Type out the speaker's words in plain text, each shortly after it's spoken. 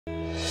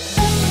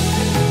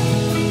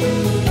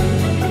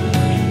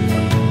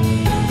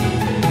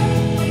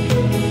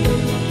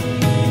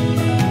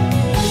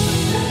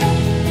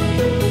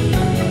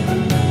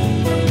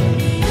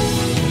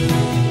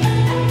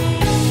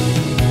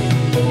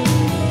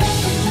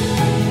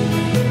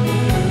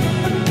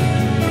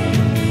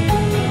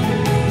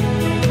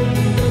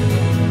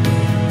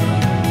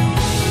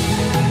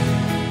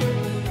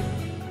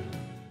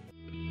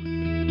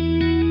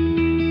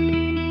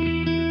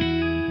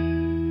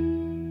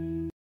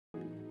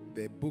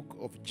the book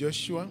of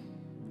Joshua,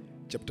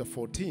 chapter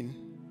 14.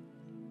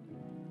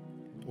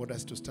 I want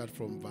us to start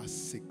from verse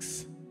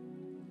 6.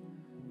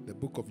 The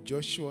book of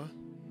Joshua,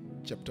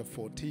 chapter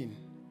 14,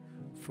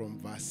 from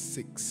verse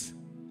 6.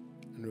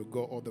 And we'll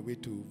go all the way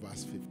to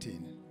verse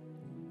 15.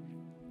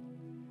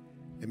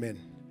 Amen.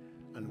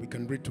 And we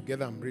can read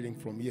together. I'm reading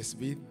from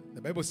ESV.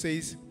 The Bible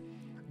says,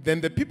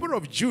 "Then the people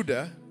of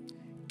Judah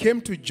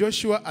came to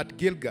Joshua at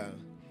Gilgal,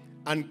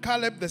 and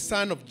Caleb the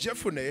son of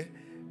Jephunneh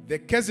the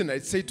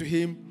Kenizzite said to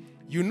him,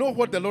 'You know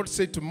what the Lord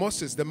said to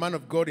Moses, the man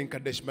of God, in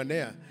Kadesh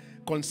Barnea,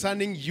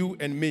 concerning you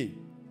and me.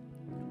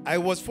 I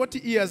was 40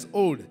 years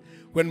old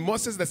when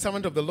Moses, the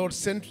servant of the Lord,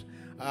 sent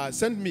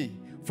me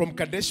from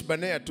Kadesh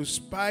Barnea to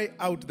spy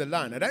out the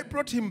land. And I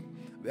brought him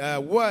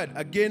word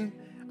again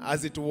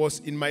as it was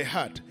in my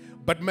heart.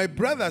 But my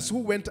brothers who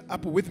went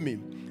up with me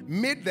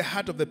made the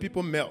heart of the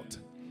people melt.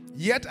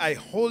 Yet I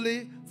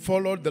wholly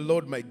followed the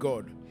Lord my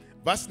God.'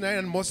 Verse 9,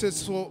 "And Moses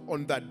saw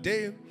on that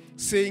day,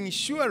 saying,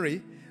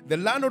 'Surely the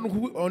land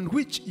on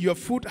which your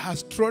foot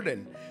has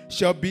trodden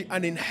shall be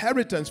an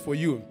inheritance for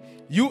you,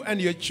 you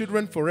and your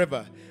children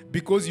forever,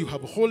 because you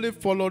have wholly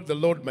followed the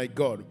Lord my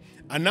God.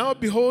 And now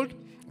behold,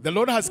 the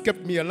Lord has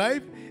kept me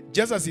alive,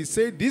 just as he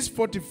said, these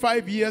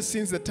 45 years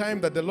since the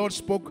time that the Lord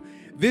spoke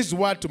this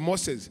word to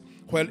Moses,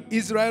 while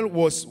Israel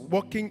was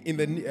walked in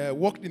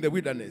the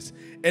wilderness.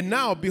 And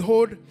now,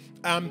 behold,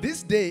 I am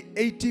this day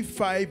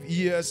 85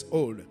 years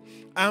old.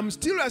 I am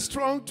still as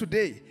strong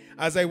today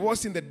as I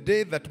was in the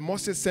day that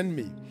Moses sent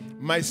me.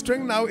 My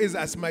strength now is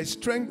as my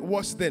strength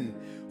was then,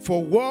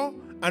 for war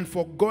and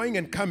for going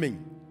and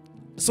coming.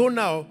 So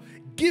now,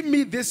 give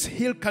me this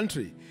hill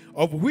country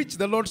of which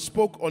the Lord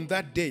spoke on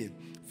that day.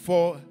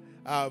 For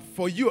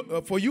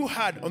you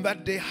heard on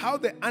that day how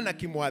the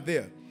Anakim were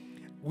there,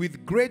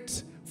 with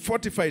great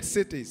fortified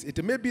cities.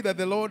 It may be that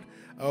the Lord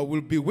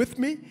will be with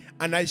me,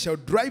 and I shall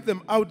drive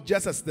them out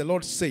just as the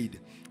Lord said.'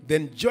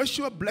 Then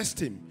Joshua blessed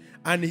him,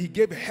 and he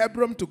gave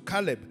Hebron to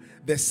Caleb,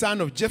 the son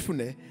of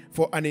Jephunneh,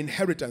 for an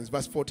inheritance."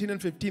 Verse 14 and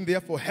 15,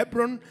 "Therefore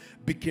Hebron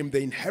became the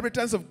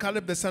inheritance of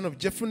Caleb, the son of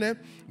Jephunneh,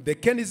 the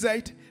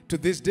Kenizzite, to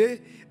this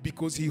day,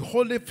 because he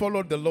wholly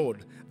followed the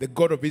Lord, the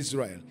God of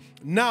Israel.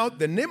 Now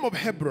the name of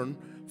Hebron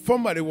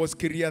formerly was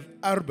Kiriath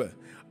Arba.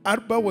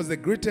 Arba was the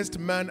greatest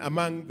man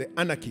among the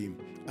Anakim,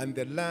 and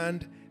the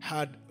land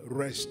had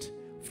rest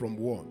from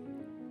war."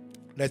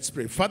 Let's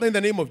pray. Father, in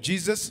the name of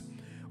Jesus,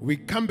 we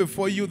come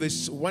before you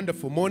this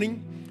wonderful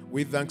morning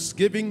with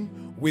thanksgiving,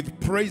 with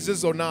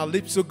praises on our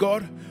lips, O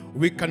God.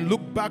 We can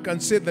look back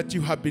and say that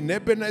you have been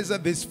Ebenezer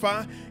this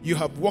far. You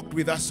have walked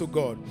with us, O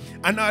God.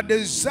 And our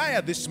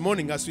desire this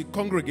morning as we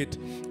congregate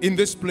in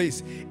this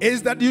place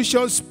is that you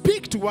shall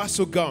speak to us,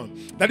 O God.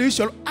 That you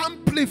shall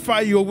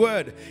amplify your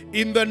word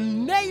in the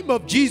name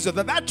of Jesus.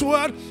 That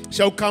word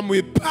shall come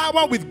with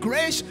power, with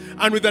grace,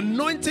 and with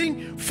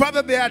anointing.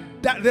 Father,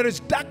 there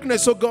is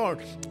darkness, O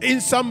God, in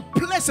some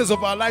places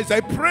of our lives.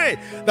 I pray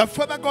that,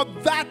 Father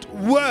God, that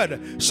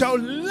word shall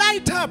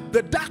light up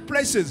the dark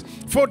places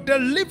for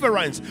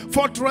deliverance,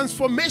 for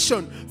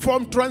transformation,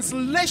 from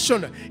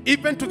translation,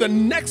 even to the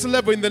next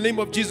level in the name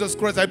of Jesus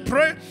Christ. I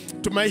pray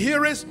to my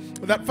hearers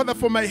that, Father,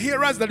 for my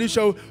hearers, that you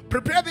shall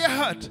prepare their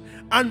heart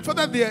and,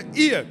 Father, their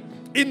ear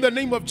in the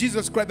name of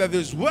Jesus Christ, that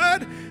this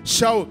word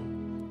shall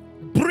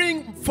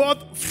bring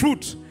forth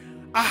fruit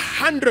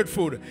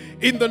 100-fold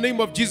in the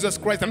name of Jesus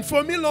Christ. And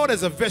for me, Lord,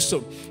 as a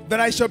vessel, that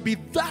I shall be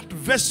that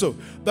vessel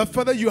that,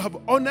 Father, you have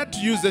honored to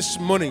use this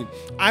morning.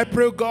 I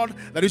pray, God,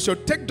 that you shall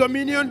take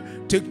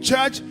dominion, take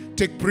charge,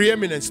 take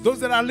preeminence. Those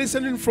that are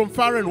listening from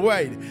far and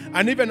wide,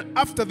 and even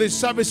after this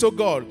service, oh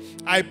God,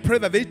 I pray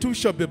that they too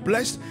shall be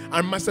blessed,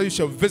 and Master, you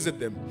shall visit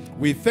them.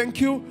 We thank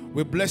you,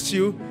 we bless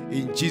you.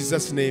 In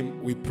Jesus'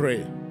 name we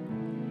pray.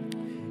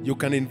 You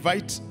can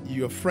invite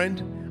your friend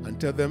and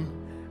tell them,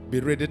 be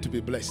ready to be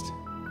blessed.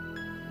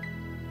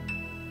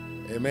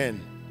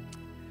 Amen.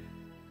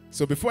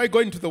 So before I go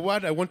into the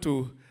word, I want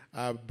to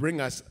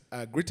bring us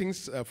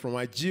greetings from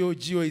our Gio.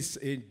 Gio is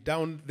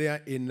down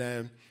there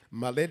in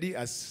Maledi,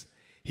 as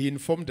he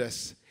informed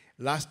us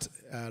last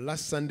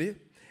Sunday.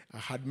 I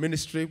had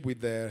ministry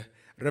with the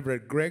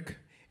Reverend Greg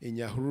in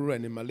Nyahururu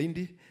and in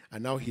Malindi,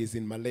 and now he is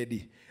in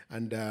Maledi.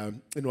 And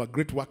a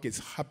great work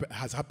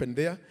has happened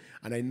there.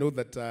 And I know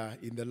that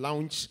in the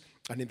launch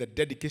and in the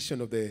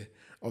dedication of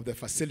the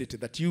facility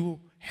that you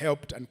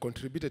helped and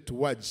contributed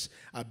towards,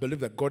 I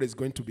believe that God is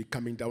going to be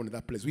coming down in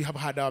that place. We have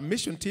had our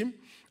mission team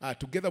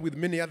together with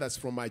many others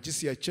from our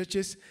GCI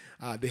churches.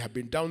 They have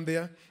been down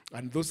there,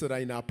 and those that are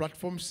in our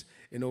platforms,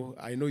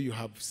 I know you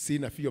have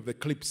seen a few of the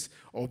clips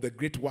of the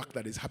great work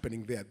that is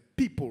happening there.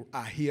 People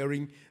are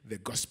hearing the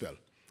gospel.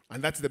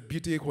 And that's the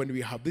beauty when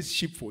we have these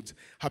sheepfolds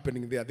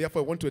happening there.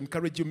 Therefore, I want to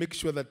encourage you, make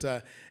sure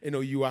that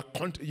you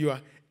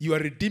are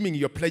redeeming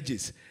your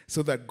pledges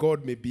so that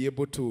God may be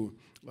able to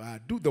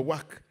do the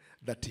work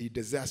that he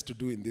desires to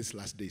do in these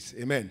last days.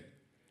 Amen.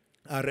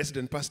 Our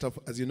resident pastor,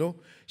 as you know,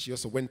 she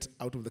also went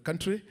out of the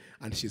country,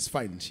 and she's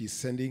fine. She's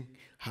sending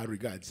her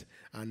regards.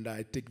 And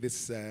I take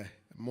this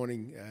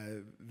morning,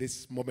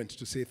 this moment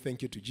to say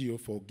thank you to Gio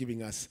for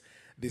giving us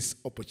this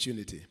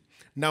opportunity.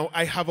 Now,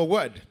 I have a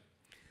word,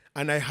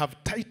 and I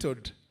have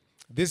titled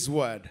this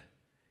word,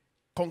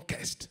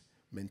 Conquest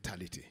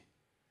Mentality.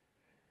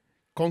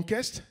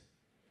 Conquest.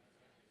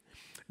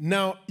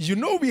 Now, you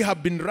know we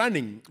have been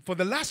running for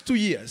the last 2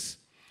 years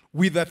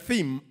with the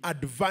theme,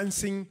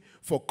 Advancing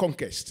for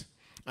Conquest.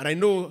 And I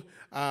know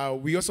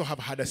we also have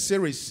had a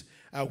series,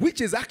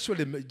 which is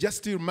actually just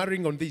still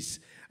marrying on this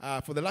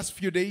for the last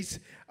few days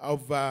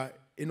of,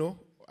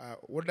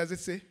 what does it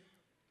say?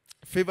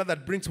 Favor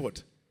that brings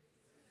what?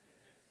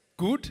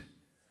 Good?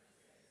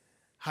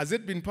 Has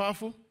it been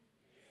powerful?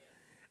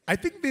 I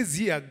think this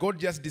year, God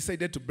just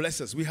decided to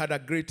bless us. We had a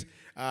great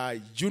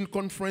June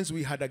conference.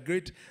 We had a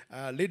great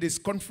ladies'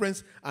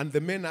 conference. And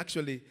the men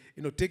actually,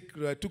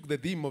 took the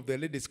theme of the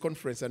ladies'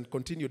 conference and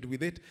continued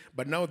with it.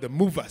 But now the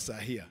movers are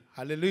here.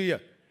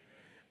 Hallelujah.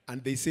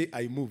 And they say,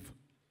 I move.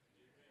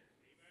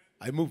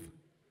 I move.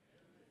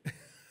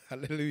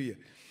 Hallelujah.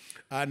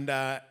 And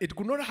it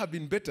could not have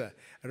been better.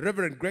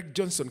 Reverend Greg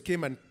Johnson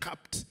came and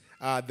capped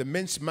the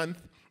Men's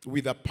Month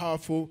with a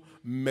powerful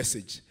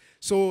message.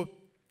 So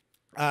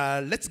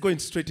let's go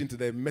straight into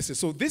the message.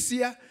 So this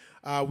year,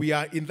 we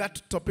are in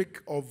that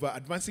topic of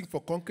advancing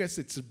for conquest.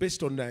 It's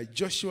based on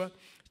Joshua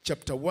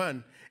chapter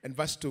 1 and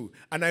verse 2.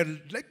 And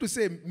I'd like to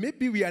say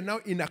maybe we are now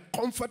in a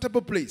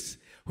comfortable place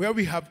where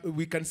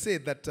we can say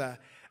that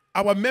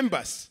our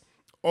members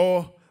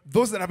or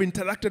those that have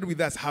interacted with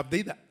us have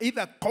they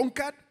either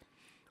conquered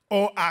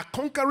or are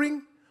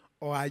conquering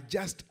or are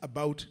just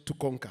about to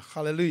conquer.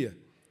 Hallelujah.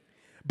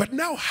 But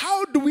now,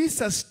 how do we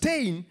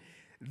sustain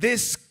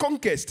this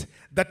conquest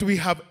that we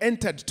have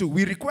entered to?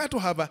 We require to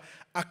have a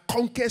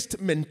conquest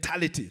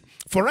mentality.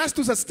 For us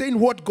to sustain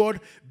what God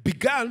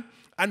began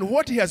and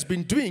what he has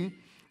been doing,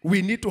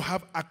 we need to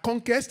have a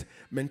conquest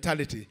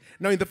mentality.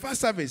 Now, in the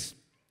first service,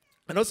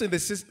 and also in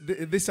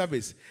this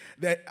service,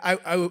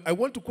 I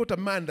want to quote a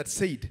man that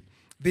said,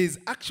 there's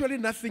actually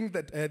nothing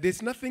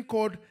there's nothing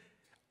called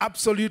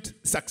absolute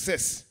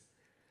success.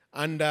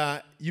 And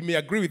you may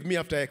agree with me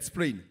after I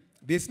explain.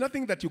 There's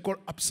nothing that you call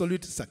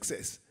absolute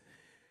success.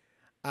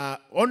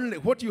 Only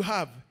what you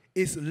have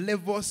is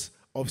levels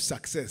of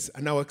success.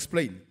 And I'll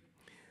explain.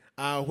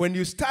 When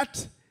you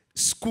start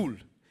school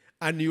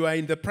and you are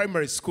in the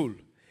primary school,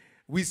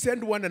 we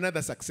send one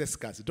another success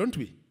cards, don't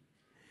we?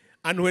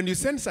 And when you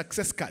send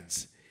success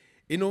cards,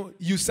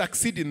 you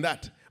succeed in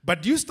that.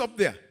 But do you stop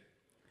there?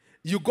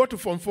 You go to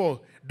Form 4.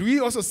 Do we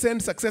also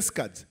send success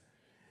cards?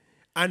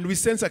 And we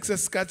send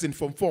success cards in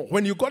Form 4.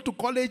 When you go to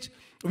college,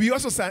 we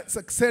also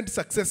send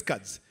success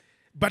cards.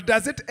 But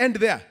does it end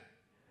there?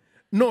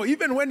 No,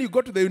 even when you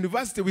go to the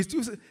university, we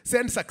still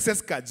send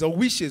success cards or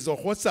wishes or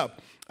WhatsApp,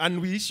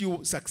 and we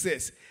issue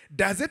success.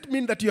 Does it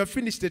mean that you have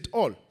finished it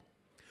all?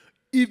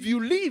 If you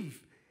leave,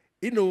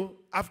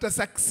 after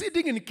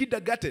succeeding in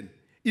kindergarten,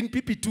 in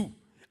PP2,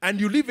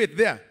 and you leave it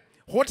there,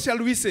 what shall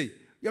we say?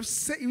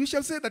 We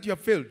shall say that you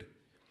have failed.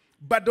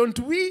 But don't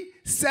we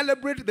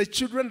celebrate the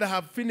children that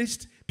have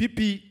finished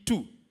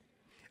PP2?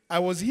 I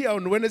was here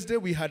on Wednesday.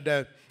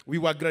 We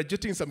were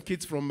graduating some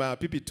kids from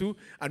PP2,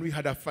 and we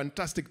had a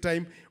fantastic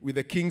time with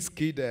the King's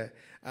Kid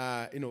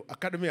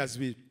Academy as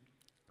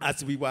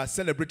we were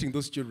celebrating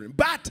those children.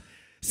 But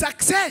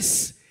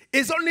success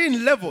is only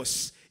in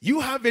levels.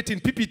 You have it in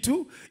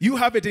PP2. You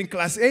have it in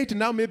Class 8.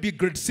 Now maybe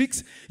Grade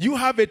 6. You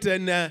have it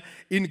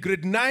in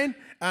Grade 9,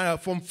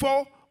 Form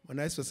 4.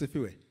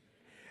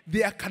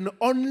 There can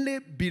only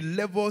be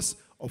levels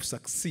of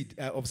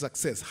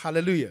success.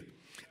 Hallelujah.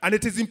 And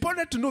it is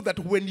important to know that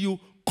when you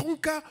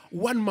conquer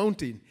one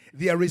mountain,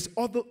 there is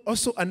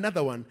also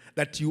another one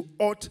that you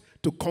ought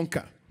to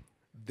conquer.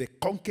 The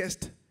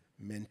conquest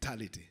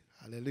mentality.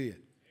 Hallelujah.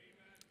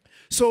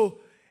 So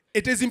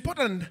it is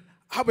important,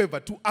 however,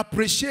 to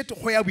appreciate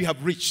where we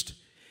have reached.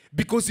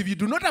 Because if you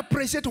do not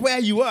appreciate where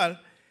you are,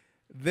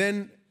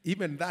 then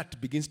even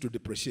that begins to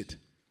depreciate.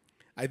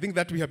 I think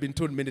that we have been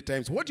told many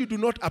times. What you do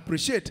not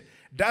appreciate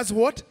does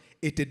what?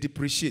 It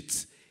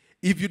depreciates.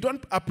 If you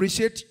don't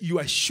appreciate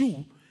your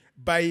shoe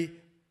by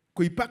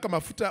kuipaka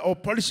mafuta or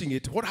polishing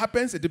it, what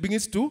happens? It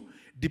begins to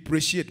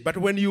depreciate. But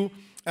when you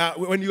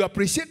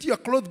appreciate your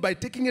clothes by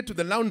taking it to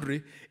the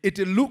laundry, it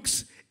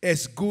looks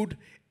as good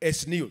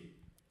as new.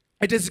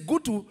 It is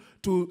good to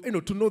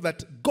know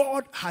that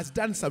God has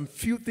done some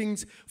few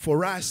things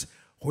for us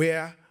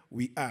where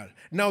we are.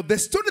 Now, the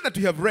story that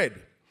we have read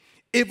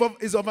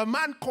is of a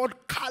man called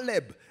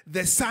Caleb,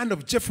 the son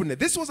of Jephunneh.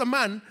 This was a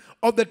man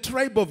of the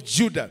tribe of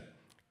Judah.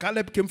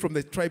 Caleb came from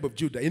the tribe of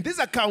Judah. In this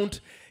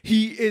account,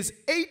 he is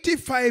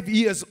 85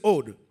 years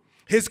old.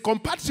 His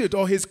compatriot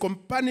or his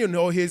companion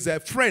or his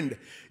friend,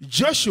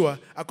 Joshua,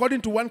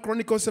 according to 1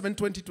 Chronicles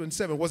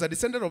 7:20-27, was a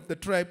descendant of the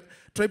tribe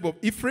of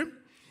Ephraim,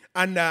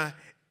 and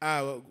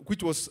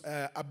which was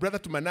a brother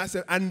to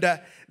Manasseh.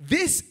 And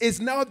this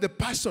is now the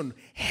person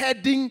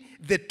heading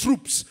the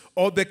troops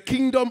or the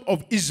kingdom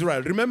of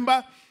Israel.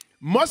 Remember,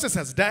 Moses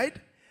has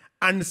died,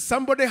 and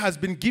somebody has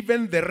been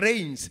given the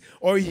reins,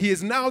 or he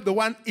is now the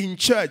one in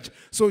charge.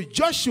 So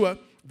Joshua,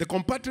 the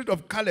compatriot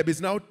of Caleb, is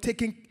now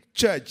taking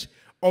charge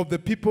of the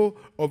people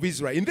of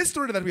Israel. In this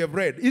story that we have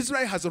read,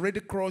 Israel has already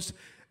crossed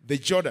the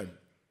Jordan.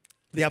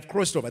 They have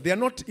crossed over. They are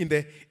not in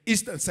the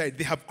eastern side.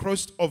 They have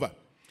crossed over.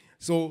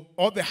 So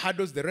all the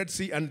hurdles, the Red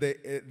Sea, and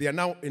they are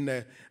now in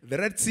the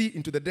Red Sea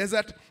into the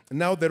desert.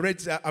 Now the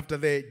Red Sea, after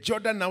the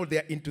Jordan, now they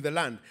are into the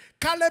land.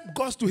 Caleb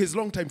goes to his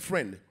longtime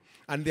friend,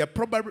 and they are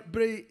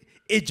probably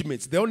age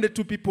mates. The only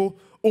two people,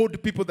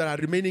 old people that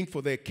are remaining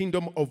for the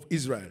kingdom of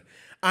Israel.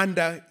 And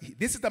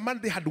this is the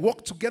man they had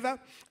walked together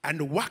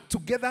and worked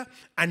together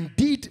and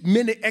did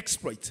many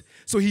exploits.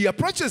 So he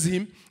approaches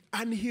him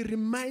and he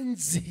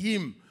reminds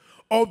him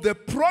of the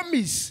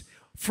promise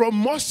from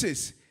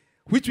Moses,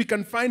 which we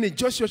can find in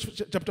Joshua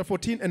chapter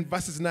 14 and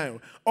verses 9,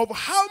 of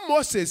how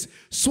Moses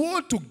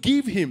swore to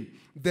give him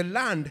the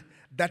land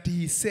that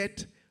he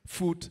set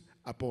foot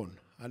upon.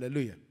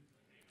 Hallelujah.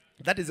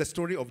 That is the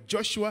story of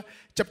Joshua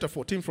chapter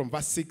 14 from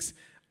verse 6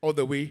 all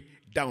the way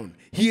down.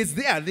 He is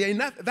there. They are in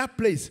that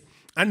place.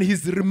 And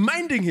he's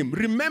reminding him,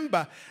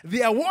 remember,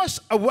 there was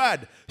a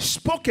word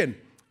spoken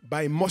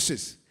by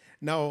Moses.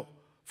 Now,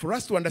 for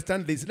us to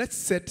understand this, let's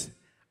set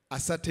a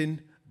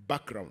certain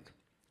background.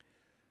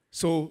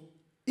 So,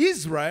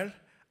 Israel,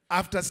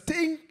 after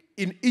staying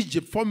in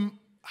Egypt for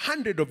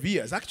hundreds of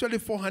years, actually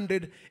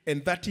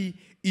 430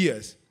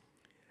 years,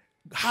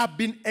 have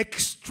been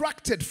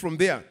extracted from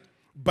there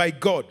by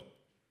God.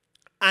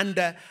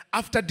 And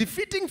after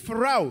defeating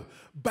Pharaoh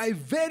by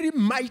very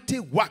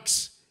mighty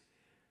works,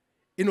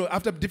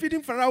 after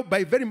defeating Pharaoh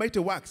by very mighty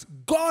works,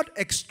 God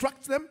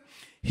extracts them.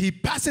 He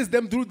passes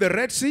them through the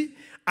Red Sea,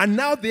 and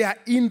now they are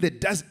in the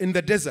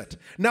desert.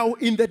 Now,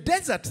 in the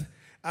desert,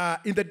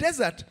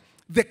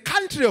 the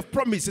country of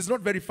promise is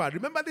not very far.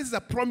 Remember, this is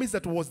a promise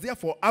that was there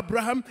for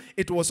Abraham.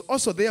 It was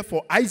also there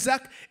for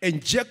Isaac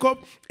and Jacob.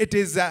 It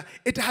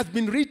has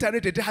been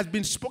reiterated. It has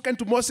been spoken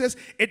to Moses.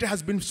 It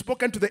has been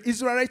spoken to the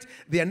Israelites.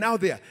 They are now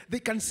there. They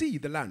can see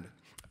the land.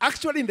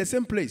 Actually, in the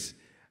same place,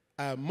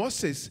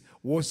 Moses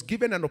was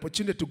given an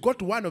opportunity to go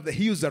to one of the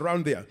hills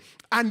around there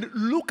and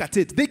look at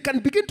it. They can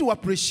begin to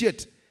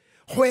appreciate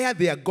where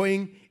they are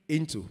going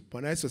into.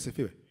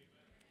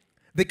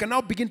 They can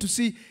now begin to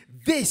see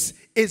this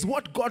is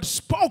what God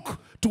spoke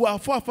to our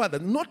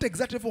forefathers, not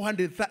exactly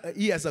 400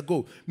 years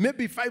ago,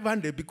 maybe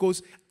 500,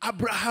 because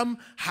Abraham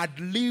had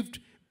lived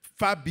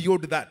far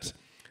beyond that.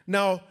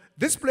 Now,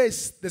 this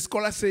place, the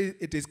scholars say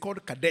it is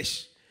called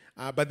Kadesh,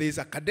 but there is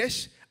a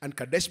Kadesh and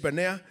Kadesh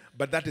Barnea,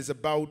 but that is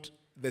about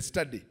the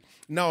study.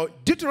 Now,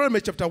 Deuteronomy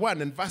chapter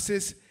 1 and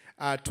verses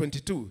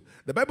 22,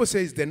 the Bible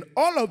says, then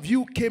all of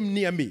you came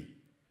near me.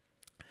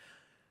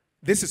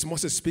 This is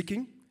Moses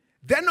speaking.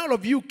 Then all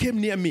of you came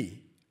near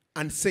me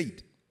and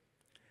said,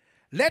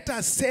 let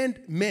us send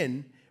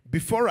men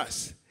before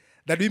us,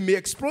 that we may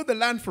explore the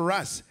land for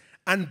us,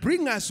 and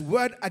bring us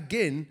word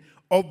again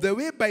of the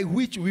way by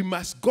which we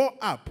must go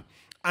up,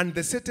 and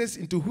the cities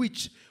into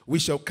which we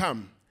shall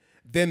come.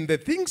 Then the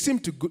thing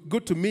seemed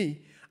good to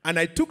me, and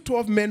I took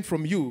 12 men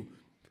from you,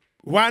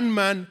 one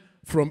man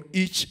from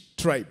each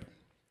tribe.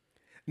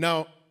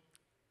 Now,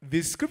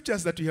 the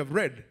scriptures that we have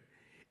read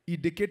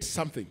indicate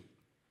something.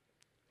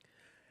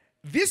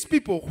 These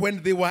people,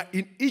 when they were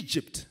in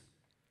Egypt,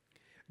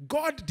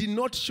 God did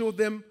not show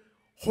them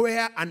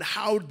where and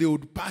how they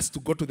would pass to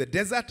go to the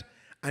desert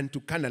and to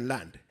Canaan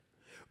land.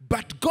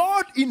 But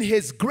God, in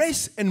his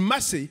grace and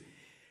mercy,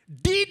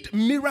 did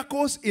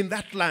miracles in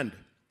that land.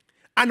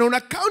 And on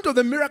account of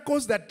the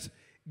miracles that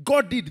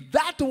God did,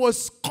 that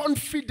was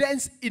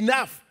confidence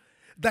enough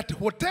that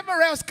whatever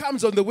else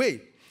comes on the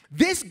way,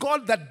 this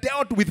God that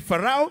dealt with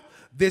Pharaoh,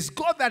 this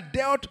God that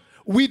dealt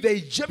with the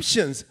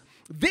Egyptians,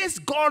 this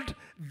God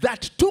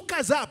that took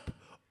us up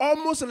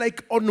almost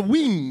like on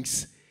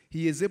wings,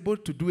 he is able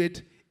to do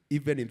it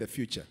even in the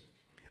future.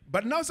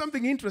 But now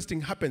something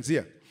interesting happens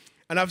here.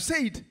 And I've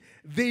said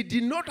they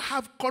did not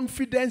have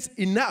confidence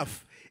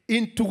enough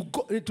to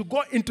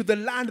go into the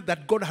land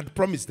that God had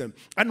promised them.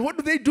 And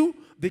what do?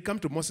 They come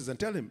to Moses and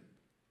tell him,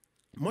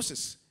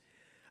 Moses,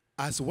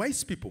 as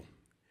wise people,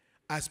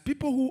 as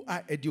people who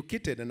are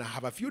educated and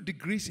have a few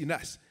degrees in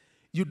us,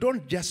 you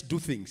don't just do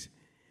things.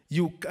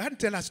 You can't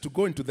tell us to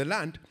go into the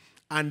land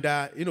and,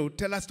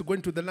 tell us to go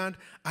into the land,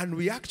 and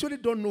we actually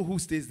don't know who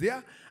stays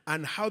there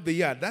and how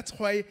they are. That's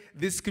why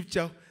this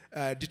scripture,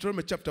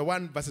 Deuteronomy chapter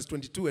 1, verses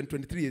 22 and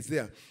 23 is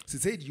there. She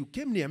said, you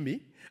came near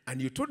me and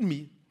you told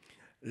me,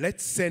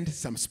 let's send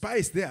some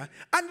spies there.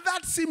 And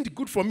that seemed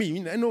good for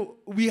me. I know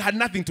we had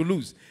nothing to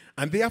lose.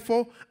 And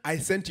therefore, I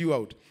sent you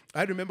out.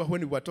 I remember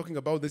when we were talking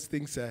about these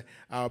things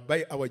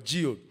by our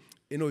Geo.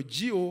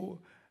 Geo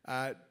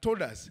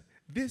told us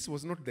this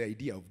was not the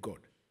idea of God.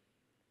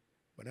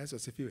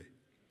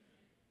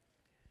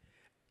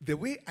 The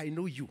way I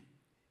know you,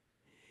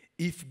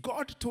 if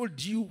God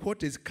told you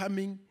what is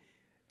coming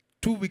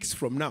 2 weeks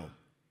from now,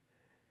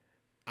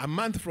 a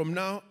month from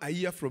now, a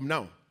year from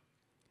now,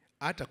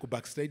 hata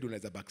kubackslide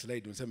unaweza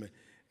backslide unasema,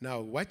 now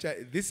watch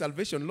this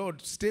salvation,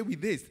 Lord, stay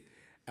with this.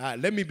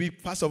 Let me be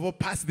first of all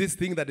past this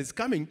thing that is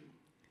coming,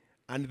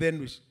 and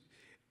then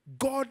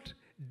God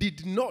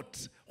did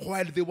not,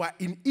 while they were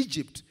in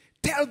Egypt,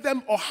 tell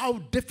them or how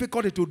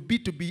difficult it would be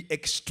to be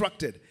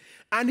extracted.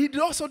 And he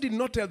also did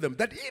not tell them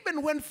that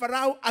even when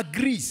Pharaoh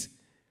agrees,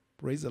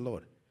 praise the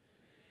Lord,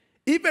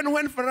 Even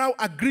when Pharaoh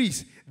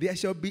agrees, there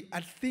shall be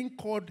a thing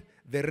called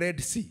the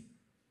Red Sea.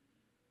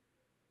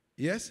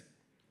 Yes?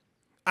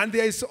 And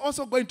there is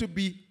also going to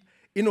be,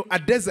 a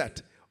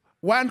desert,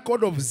 one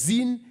called of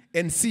Zin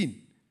and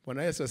Sin.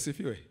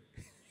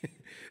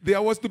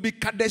 There was to be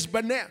Kadesh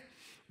Barnea.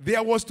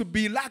 There was to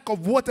be lack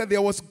of water.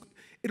 There was,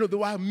 there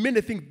were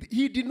many things.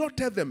 He did not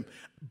tell them,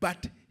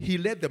 but he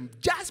led them.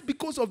 Just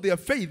because of their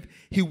faith,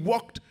 he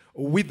walked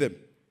with them.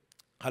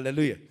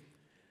 Hallelujah.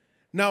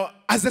 Now,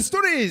 as the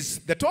story is,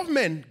 the 12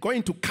 men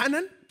going to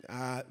Canaan,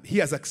 he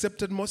has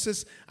accepted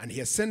Moses, and he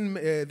has sent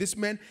this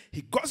man.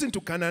 He goes into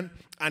Canaan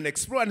and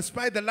explore and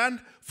spy the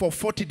land for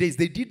 40 days.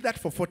 They did that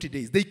for 40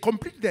 days. They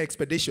complete their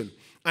expedition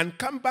and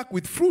come back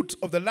with fruit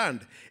of the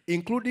land,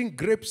 including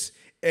grapes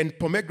and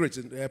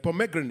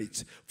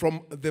pomegranates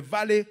from the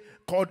valley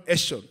called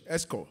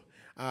Eshcol.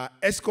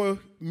 Eshcol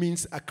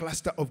means a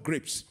cluster of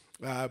grapes.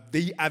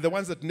 They are the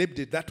ones that named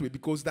it that way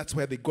because that's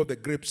where they got the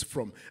grapes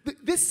from.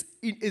 This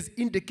is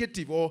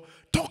indicative or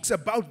talks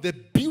about the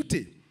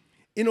beauty,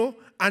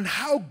 and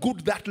how good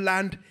that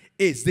land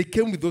is. They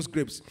came with those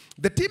grapes.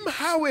 The team,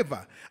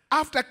 however,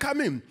 after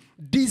coming,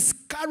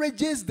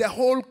 discourages the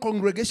whole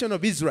congregation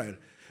of Israel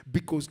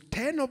because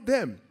 10 of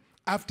them,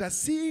 after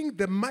seeing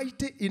the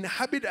mighty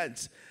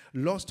inhabitants,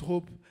 lost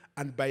hope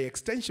and by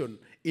extension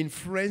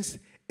influenced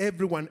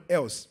everyone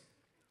else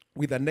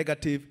with a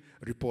negative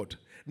report.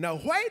 Now,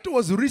 why it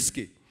was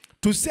risky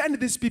to send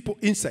these people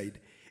inside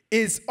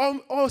is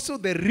also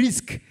the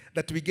risk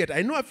that we get.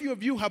 I know a few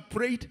of you have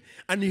prayed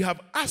and you have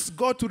asked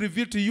God to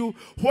reveal to you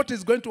what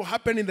is going to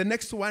happen in the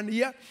next 1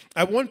 year.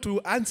 I want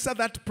to answer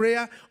that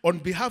prayer on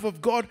behalf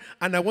of God,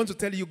 and I want to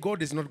tell you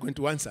God is not going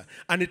to answer.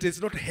 And it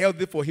is not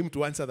healthy for him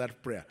to answer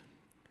that prayer.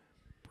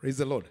 Praise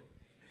the Lord.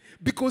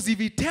 Because if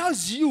he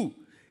tells you,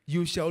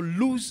 you shall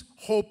lose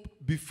hope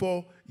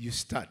before you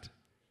start.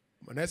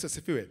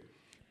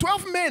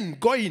 12 men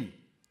go in.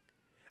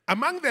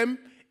 Among them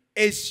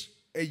is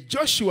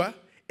Joshua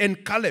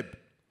and Caleb.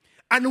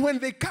 And when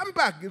they come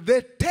back,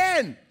 the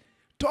 10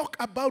 talk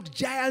about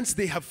giants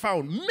they have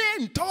found.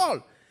 Men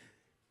tall.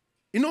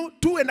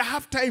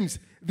 2.5 times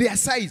their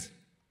size.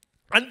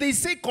 And they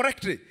say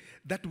correctly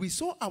that we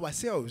saw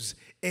ourselves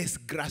as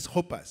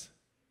grasshoppers.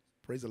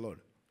 Praise the Lord.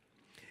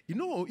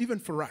 Even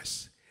for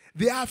us,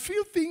 there are a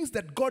few things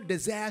that God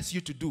desires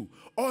you to do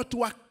or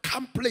to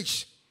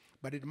accomplish.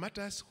 But it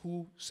matters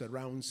who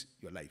surrounds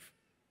your life.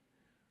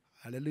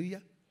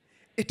 Hallelujah.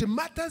 It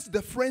matters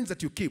the friends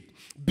that you keep.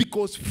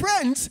 Because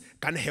friends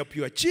can help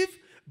you achieve,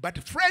 but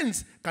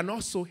friends can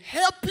also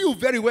help you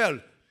very well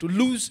to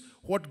lose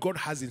what God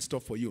has in store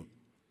for you.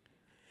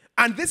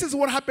 And this is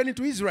what happened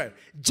to Israel.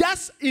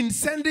 Just in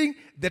sending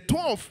the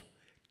 12,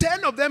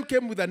 10 of them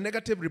came with a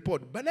negative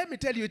report. But let me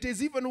tell you, it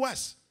is even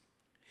worse.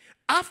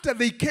 After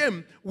they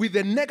came with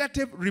a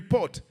negative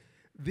report,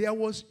 there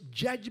was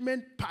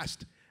judgment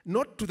passed,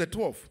 not to the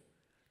 12,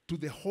 to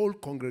the whole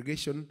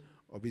congregation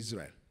of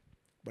Israel.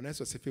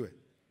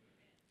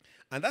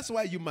 And that's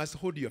why you must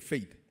hold your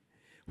faith.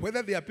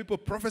 Whether there are people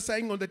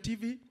prophesying on the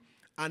TV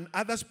and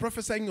others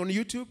prophesying on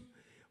YouTube,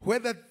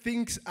 whether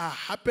things are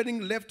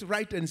happening left,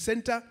 right, and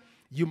center,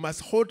 you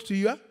must hold to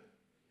your...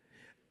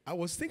 I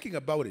was thinking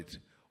about it.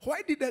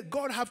 Why did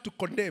God have to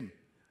condemn?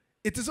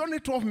 It is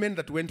only 12 men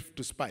that went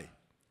to spy.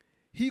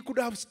 He could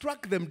have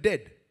struck them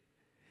dead.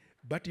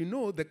 But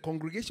the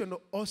congregation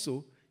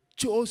also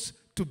chose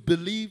to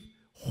believe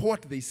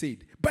what they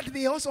said. But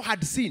they also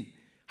had seen.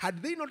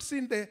 Had they not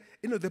seen the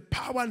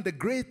power and the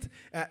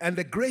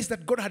grace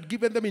that God had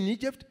given them in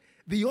Egypt,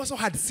 they also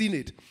had seen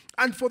it.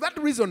 And for that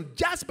reason,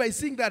 just by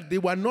seeing that, they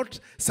were not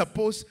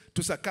supposed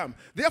to succumb.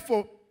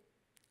 Therefore,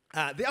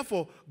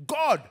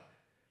 God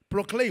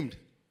proclaimed,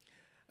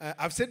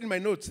 I've said in my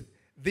notes,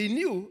 they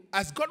knew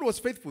as God was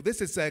faithful,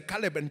 this is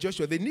Caleb and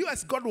Joshua, they knew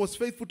as God was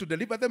faithful to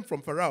deliver them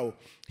from Pharaoh,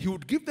 he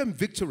would give them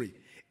victory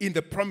in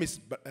the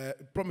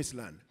promised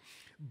land.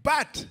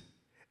 But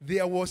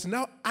there was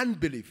now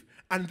unbelief.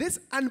 And this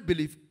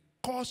unbelief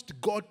caused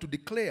God to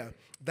declare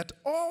that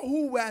all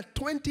who were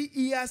 20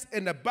 years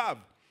and above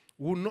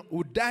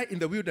would die in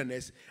the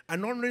wilderness,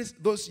 and only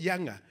those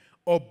younger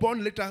or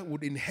born later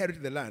would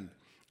inherit the land.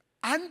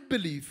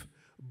 Unbelief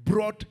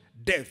brought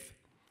death.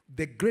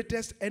 The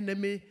greatest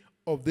enemy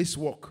of this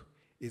walk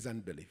is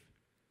unbelief.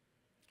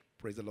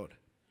 Praise the Lord.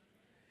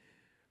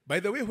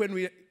 By the way,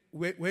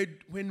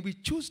 when we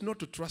choose not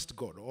to trust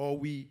God or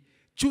we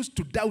choose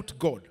to doubt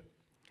God,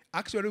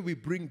 actually we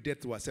bring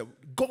death to ourselves.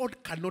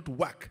 God cannot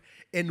work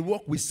and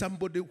walk with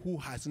somebody who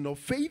has no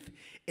faith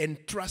and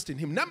trust in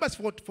him. Numbers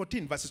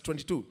 14 verses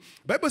 22.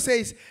 The Bible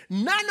says,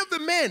 none of the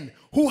men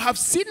who have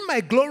seen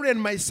my glory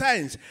and my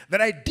signs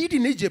that I did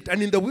in Egypt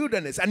and in the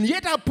wilderness, and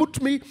yet have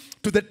put me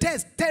to the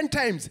test 10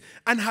 times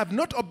and have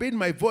not obeyed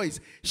my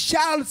voice,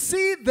 shall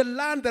see the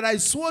land that I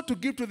swore to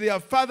give to their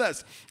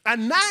fathers,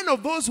 and none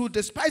of those who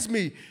despise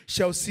me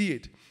shall see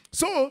it.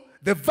 So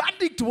the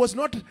verdict was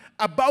not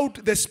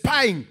about the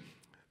spying.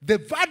 The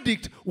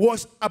verdict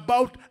was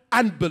about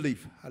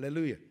unbelief.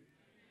 Hallelujah.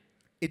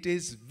 It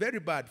is very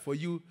bad for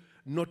you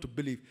not to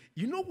believe.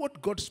 You know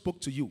what God spoke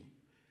to you?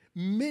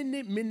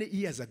 many, many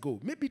years ago,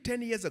 maybe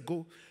 10 years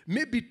ago,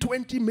 maybe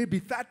 20, maybe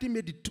 30,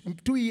 maybe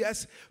 2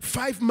 years,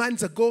 5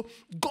 months ago,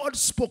 God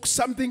spoke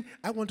something.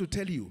 I want to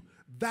tell you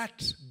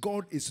that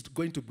God is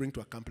going to bring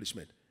to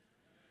accomplishment.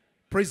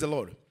 Praise the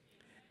Lord.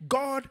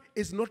 God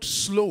is not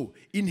slow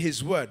in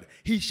his word.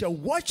 He shall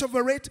watch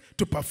over it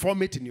to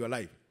perform it in your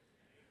life.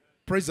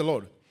 Praise the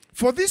Lord.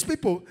 For these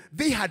people,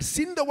 they had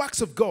seen the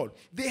works of God.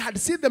 They had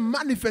seen the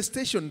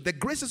manifestation, the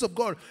graces of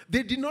God.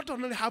 They did not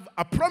only have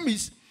a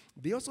promise,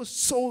 they also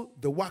saw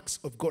the works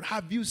of God.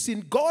 Have you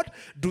seen God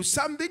do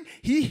something?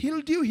 He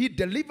healed you. He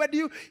delivered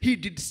you. He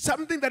did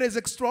something that is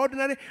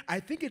extraordinary. I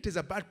think it is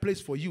a bad place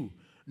for you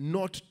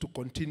not to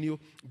continue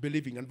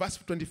believing. And verse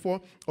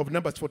 24 of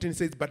Numbers 14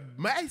 says, but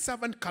my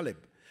servant Caleb,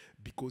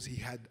 because he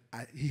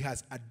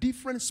has a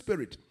different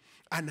spirit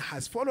and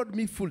has followed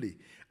me fully,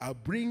 I'll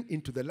bring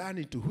into the land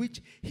into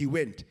which he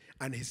went,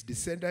 and his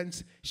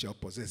descendants shall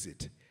possess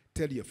it.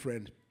 Tell your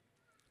friend,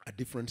 a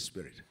different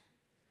spirit.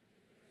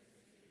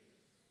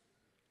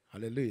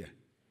 Hallelujah.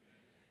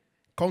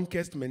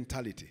 Conquest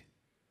mentality.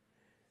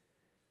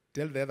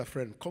 Tell the other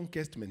friend,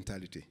 conquest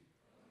mentality.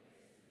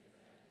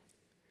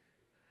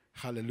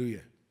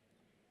 Hallelujah.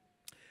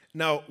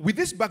 Now, with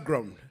this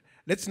background,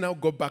 let's now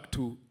go back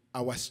to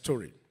our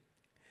story.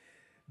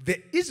 The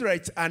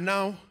Israelites are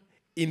now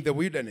in the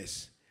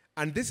wilderness.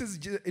 And this is,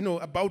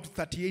 about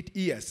 38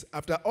 years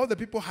after all the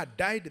people had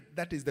died.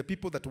 That is the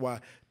people that were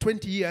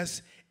 20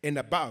 years and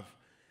above.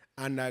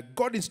 And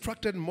God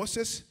instructed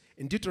Moses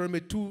in Deuteronomy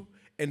 2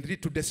 and 3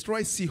 to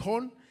destroy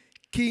Sihon,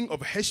 king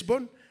of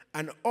Heshbon,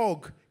 and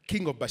Og,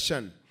 king of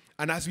Bashan.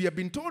 And as we have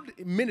been told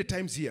many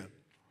times here,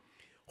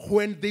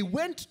 when they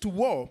went to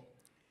war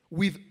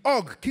with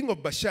Og, king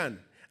of Bashan,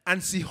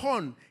 and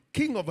Sihon,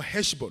 king of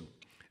Heshbon,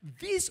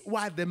 these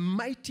were the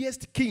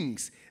mightiest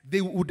kings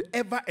they would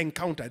ever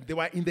encounter. They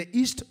were in the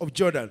east of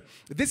Jordan.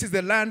 This is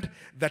the land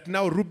that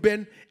now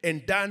Reuben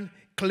and Dan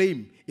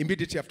claim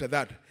immediately after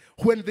that.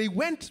 When they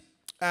went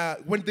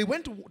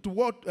to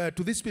war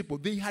to these people,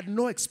 they had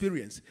no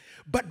experience.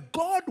 But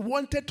God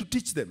wanted to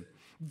teach them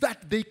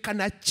that they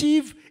can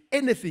achieve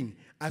anything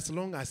as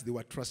long as they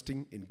were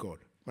trusting in God.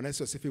 And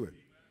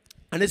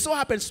it so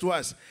happens to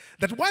us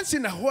that once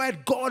in a while,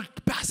 God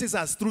passes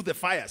us through the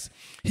fires.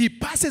 He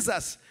passes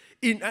us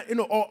he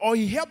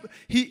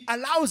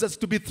allows us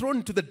to be thrown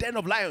into the den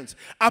of lions,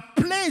 a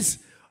place,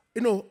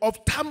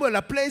 of turmoil,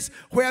 a place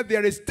where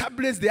there is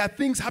turbulence, there are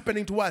things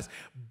happening to us.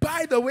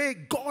 By the way,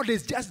 God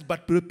is just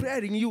but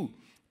preparing you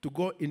to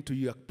go into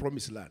your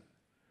promised land.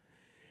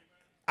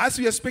 As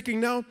we are speaking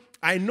now,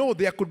 I know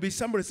there could be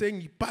somebody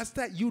saying,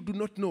 Pastor, you do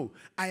not know.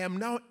 I am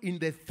now in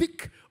the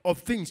thick of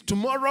things.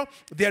 Tomorrow,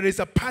 there is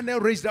a panel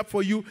raised up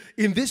for you.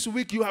 In this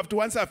week, you have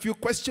to answer a few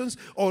questions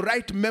or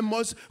write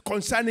memos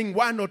concerning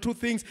 1 or 2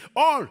 things.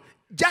 Or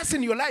just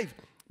in your life,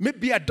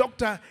 maybe a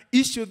doctor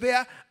issue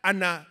there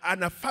and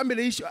a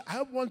family issue.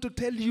 I want to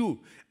tell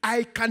you,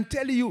 I can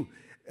tell you,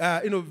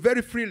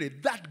 very freely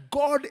that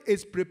God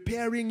is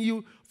preparing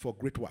you for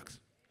great works.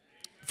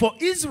 For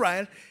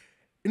Israel,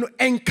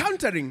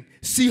 encountering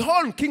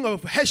Sihon, king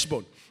of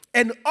Heshbon,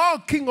 and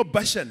Og, king of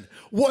Bashan,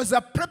 was a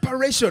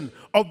preparation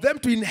of them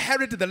to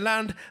inherit the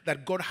land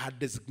that God had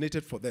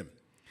designated for them.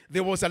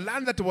 There was a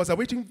land that was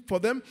awaiting for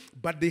them,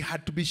 but they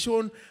had to be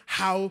shown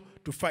how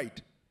to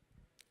fight.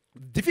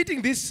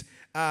 Defeating these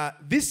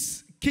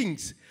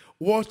kings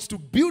was to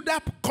build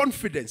up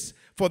confidence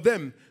for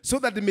them so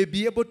that they may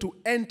be able to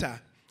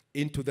enter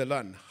into the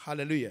land.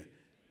 Hallelujah.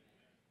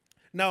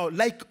 Now,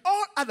 like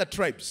all other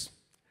tribes,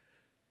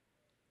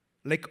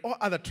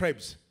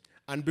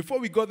 and before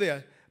we go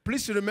there,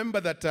 please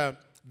remember that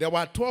there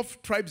were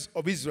 12 tribes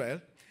of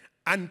Israel,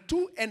 and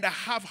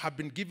 2.5 have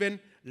been given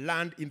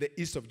land in the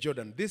east of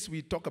Jordan. This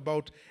we talk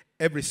about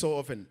every so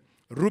often.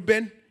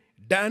 Reuben,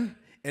 Dan,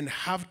 and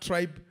half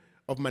tribe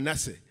of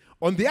Manasseh.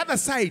 On the other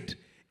side,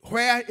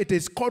 where it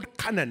is called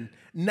Canaan,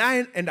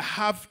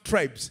 9.5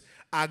 tribes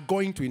are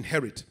going to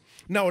inherit.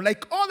 Now,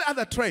 like all the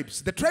other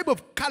tribes, the tribe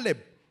of Caleb,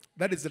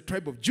 that is the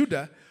tribe of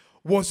Judah,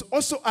 was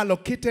also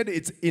allocated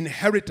its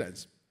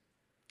inheritance.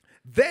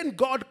 Then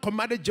God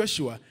commanded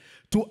Joshua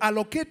to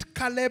allocate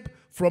Caleb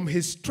from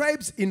his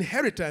tribe's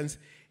inheritance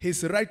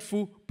his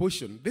rightful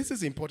portion. This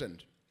is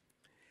important.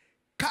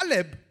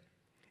 Caleb,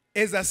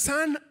 as a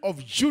son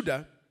of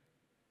Judah,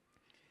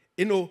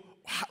 it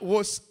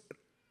was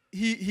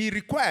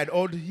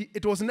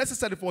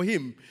necessary for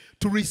him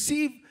to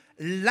receive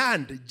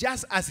land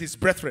just as his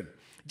brethren,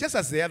 just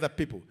as the other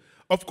people.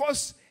 Of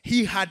course,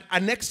 he had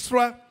an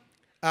extra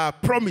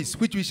promise,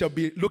 which we shall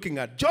be looking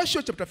at.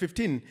 Joshua chapter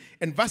 15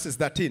 and verses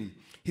 13.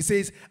 He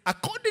says,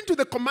 according to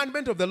the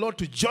commandment of the Lord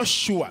to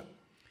Joshua,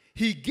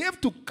 he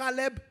gave to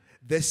Caleb,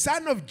 the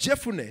son of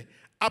Jephunneh,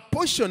 a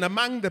portion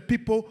among the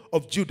people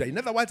of Judah. In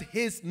other words,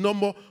 his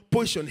normal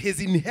portion,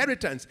 his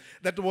inheritance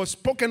that was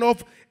spoken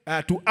of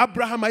to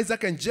Abraham,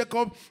 Isaac, and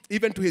Jacob,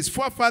 even to his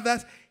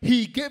forefathers.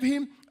 He gave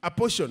him a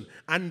portion.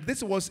 And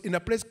this was in a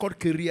place called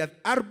Kiriath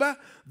Arba,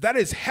 that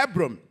is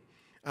Hebron.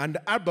 And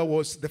Arba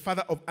was the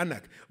father of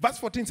Anak. Verse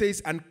 14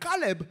 says, and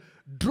Caleb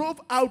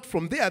drove out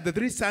from there the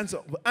 3 sons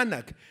of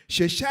Anak,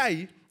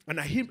 Sheshai, and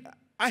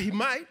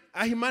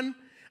Ahiman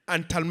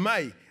and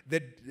Talmai, the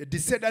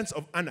descendants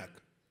of Anak.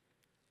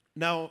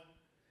 Now,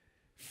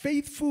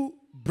 faithful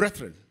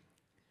brethren,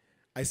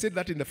 I said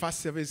that in the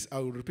first service, I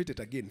will repeat it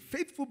again.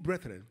 Faithful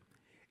brethren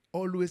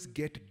always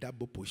get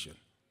double portion.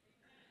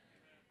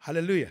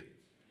 Hallelujah.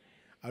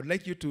 I would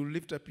like you to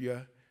lift up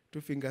your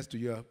 2 fingers to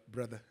your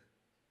brother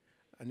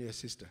and your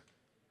sister.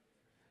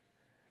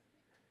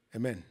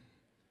 Amen.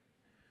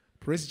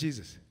 Praise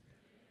Jesus.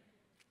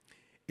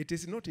 It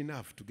is not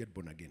enough to get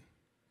born again.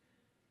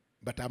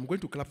 But I'm going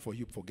to clap for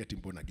you for getting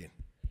born again.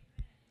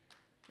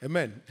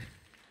 Amen.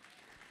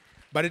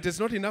 But it is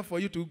not enough for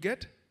you to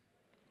get.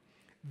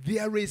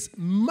 There is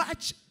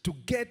much to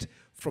get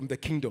from the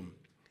kingdom.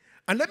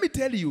 And let me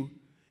tell you,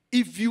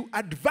 if you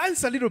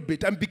advance a little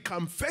bit and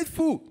become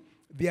faithful,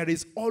 there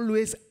is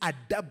always a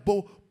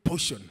double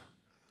portion.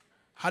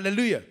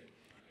 Hallelujah.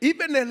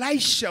 Even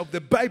Elisha of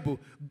the Bible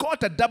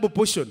got a double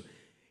portion.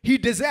 He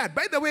desired.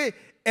 By the way,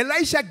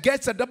 Elisha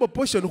gets a double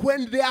portion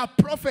when there are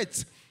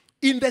prophets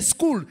in the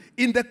school,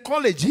 in the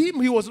college. He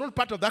was not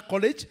part of that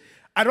college.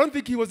 I don't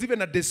think he was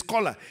even a day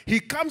scholar. He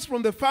comes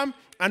from the farm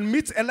and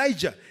meets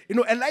Elijah. You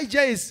know,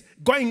 Elijah is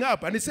going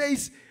up, and he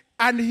says,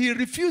 and he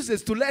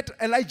refuses to let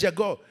Elijah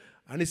go.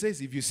 And he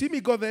says, if you see me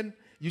go, then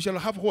you shall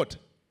have what?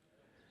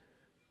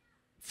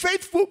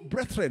 Faithful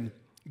brethren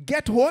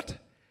get what?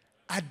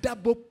 A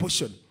double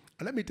portion.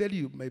 And let me tell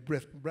you, my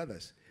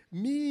brothers,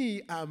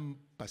 me, I'm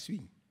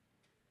pursuing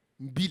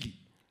Mbiyu.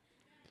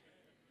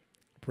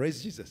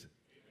 Praise Jesus.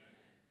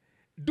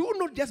 Do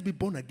not just be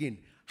born again.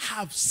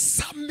 Have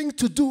something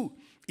to do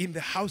in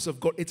the house of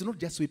God. It's not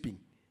just sweeping.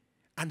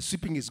 And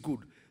sweeping is good.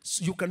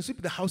 So you can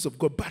sweep the house of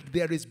God, but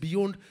there is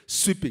beyond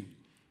sweeping.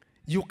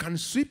 You can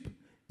sweep,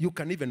 you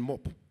can even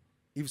mop.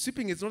 If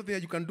sweeping is not there,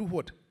 you can do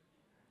what?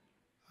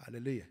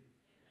 Hallelujah.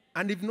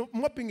 And if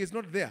mopping is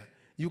not there,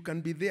 you can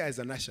be there as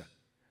an usher.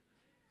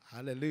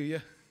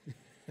 Hallelujah.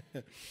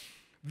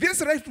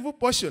 This rightful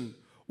portion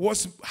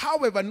was,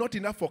 however, not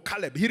enough for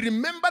Caleb. He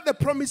remembered the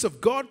promise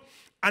of God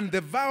and the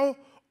vow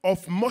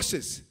of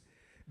Moses.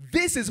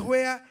 This is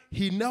where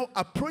he now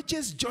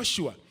approaches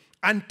Joshua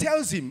and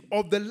tells him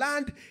of the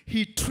land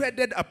he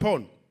treaded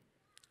upon.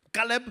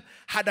 Caleb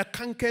had a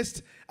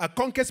conquest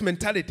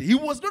mentality. He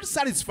was not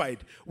satisfied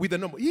with the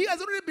number. He has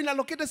already been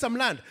allocated some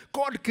land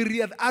called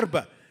Kiriath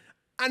Arba.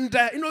 And,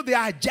 there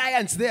are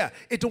giants there.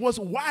 It was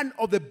one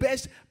of the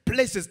best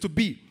places to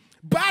be.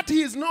 But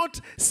he is not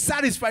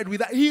satisfied with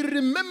that. He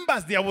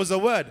remembers there was a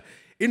word.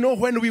 You know,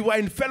 when we were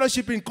in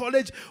fellowship in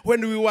college,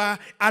 when we were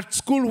at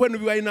school, when we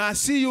were in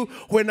RCU,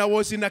 when I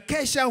was in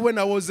Acacia, when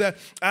I was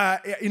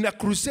in a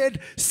crusade,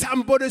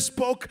 somebody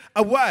spoke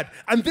a word.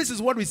 And this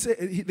is what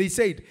they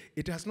said.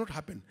 It has not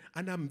happened.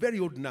 And I'm very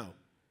old now.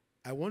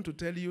 I want to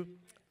tell you,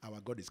 our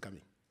God is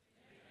coming.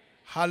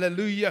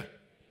 Hallelujah.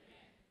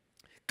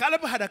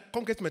 Caleb had a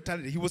conquest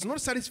mentality. He was not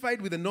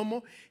satisfied with the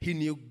normal. He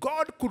knew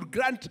God could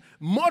grant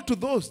more to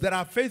those that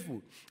are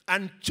faithful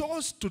and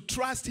chose to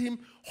trust him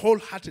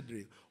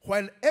wholeheartedly.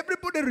 While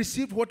everybody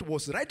received what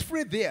was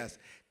rightfully theirs,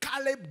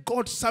 Caleb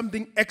got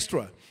something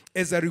extra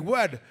as a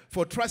reward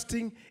for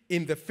trusting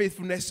in the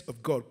faithfulness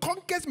of God.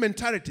 Conquest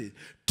mentality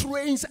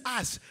trains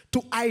us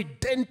to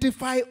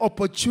identify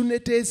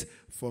opportunities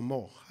for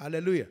more.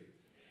 Hallelujah.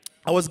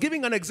 I was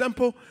giving an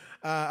example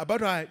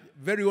about our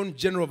very own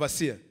general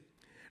overseer.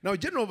 Now,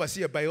 general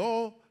overseer, by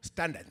all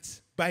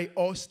standards,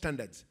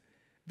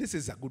 this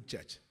is a good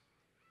church.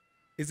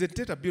 Isn't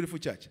it a beautiful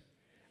church?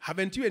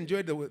 Haven't you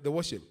enjoyed the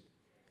worship?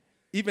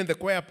 Even the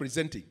choir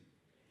presenting,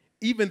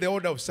 even the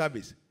order of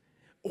service.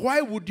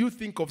 Why would you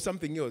think of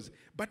something else?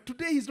 But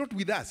today he's not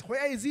with us.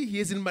 Where is he? He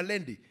is in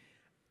Malendi,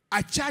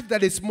 a church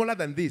that is smaller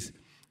than this.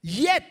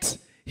 Yet,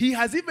 he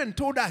has even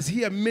told us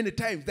here many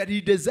times that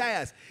he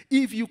desires,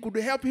 if you could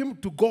help him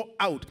to go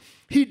out,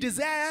 he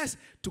desires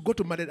to go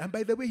to Malendi. And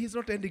by the way, he's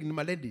not ending in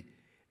Malendi.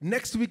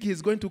 Next week,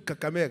 he's going to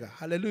Kakamega.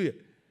 Hallelujah.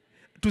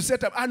 To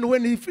set up. And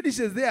when he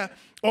finishes there,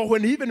 or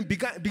when he even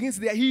begins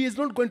there, he is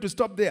not going to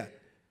stop there.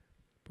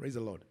 Praise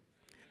the Lord.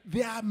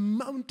 There are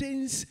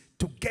mountains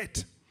to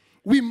get.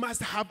 We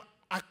must have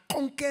a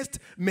conquest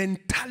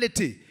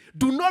mentality.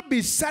 Do not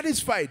be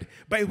satisfied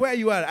by where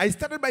you are. I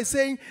started by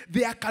saying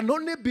there can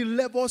only be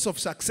levels of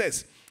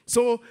success.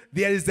 So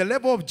there is the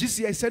level of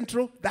GCI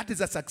Central. That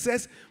is a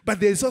success. But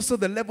there is also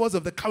the levels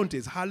of the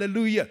counties.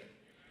 Hallelujah.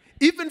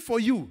 Even for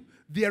you,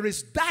 there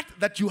is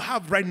that you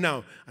have right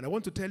now. And I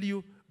want to tell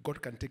you,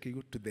 God can take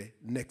you to the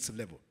next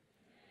level.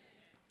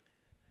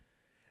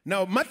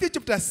 Now, Matthew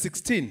chapter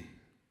 16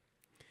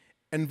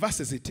 and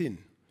verses 18.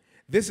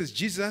 This is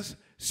Jesus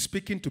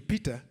speaking to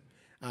Peter,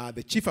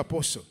 the chief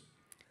apostle.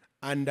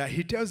 And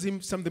he tells him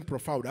something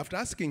profound. After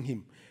asking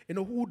him,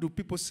 who do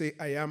people say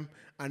I am?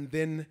 And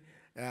then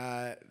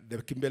the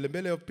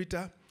Kimbelembele of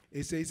Peter,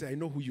 he says, I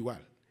know who you are.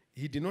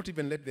 He did not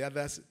even let the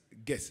others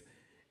guess.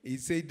 He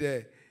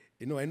said,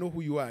 I know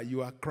who you are.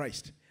 You are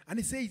Christ. And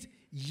he says,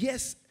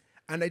 yes.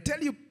 And I tell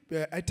you,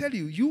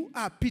 you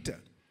are Peter.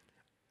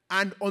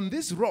 And on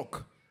this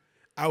rock,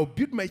 I will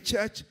build my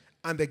church,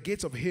 and the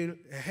gates of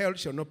hell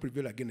shall not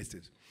prevail against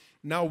it.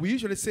 Now, we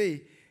usually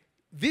say,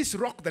 this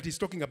rock that he's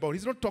talking about,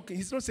 he's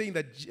not saying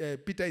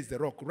that Peter is the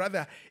rock.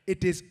 Rather,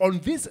 it is on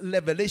this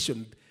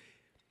revelation.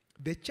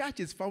 The church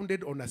is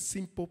founded on a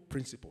simple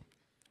principle.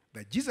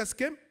 That Jesus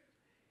came,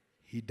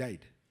 he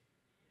died,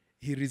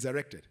 he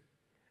resurrected,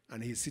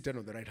 and he's seated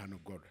on the right hand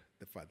of God,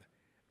 the Father.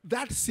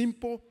 That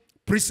simple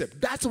precept,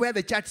 that's where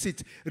the church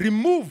sits.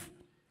 Remove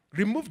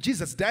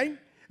Jesus dying,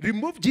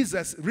 remove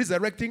Jesus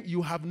resurrecting,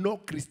 you have no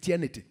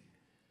Christianity.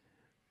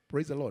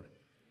 Praise the Lord.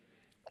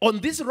 On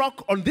this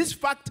rock, on this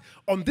fact,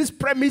 on this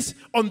premise,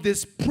 on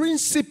this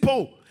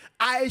principle,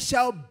 I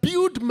shall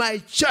build my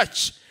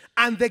church,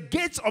 and the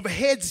gates of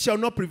Hades shall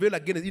not prevail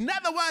against it. In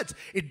other words,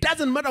 it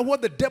doesn't matter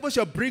what the devil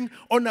shall bring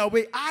on our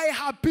way.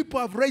 People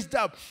have raised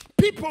up.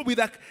 People with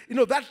that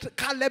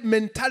Caleb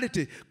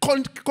mentality,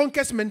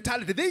 conquest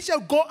mentality. They shall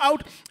go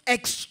out,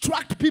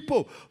 extract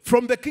people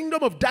from the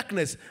kingdom of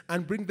darkness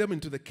and bring them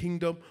into the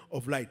kingdom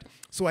of light.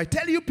 So I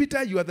tell you,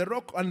 Peter, you are the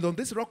rock, and on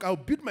this rock I'll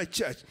build my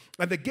church,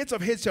 and the gates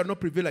of Hades shall not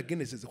prevail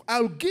against it.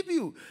 I'll give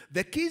you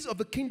the keys of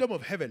the kingdom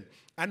of heaven,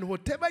 and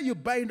whatever you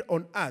bind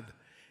on earth,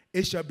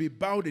 it shall be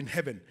bound in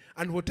heaven.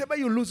 And whatever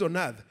you loose on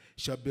earth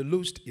shall be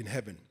loosed in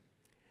heaven.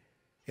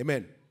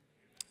 Amen.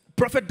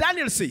 Prophet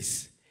Daniel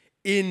says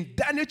in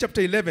Daniel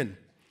chapter 11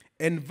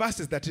 and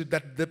verses that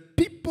the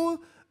people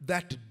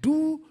that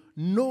do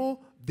know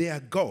their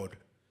God,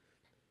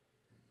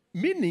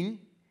 meaning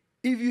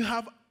if you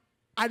have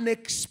an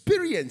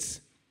experience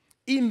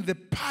in the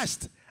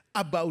past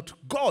about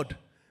God,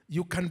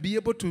 you can be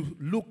able to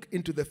look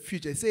into the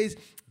future. It says,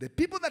 the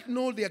people that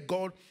know their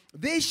God,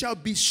 they shall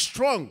be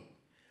strong,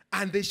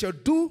 and they shall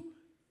do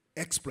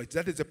exploits.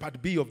 That is a part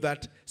B of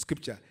that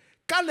scripture.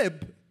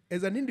 Caleb,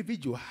 as an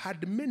individual,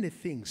 had many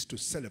things to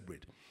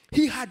celebrate.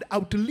 He had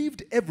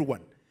outlived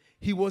everyone.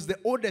 He was the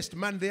oldest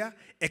man there,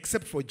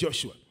 except for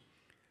Joshua.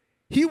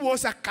 He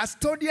was a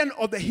custodian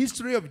of the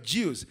history of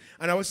Jews.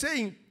 And I was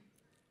saying,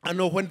 I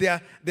know when they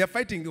are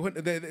fighting,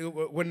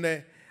 when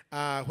they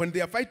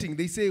are fighting,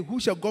 they say, who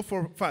shall go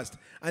for first?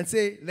 And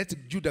say, let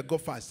Judah go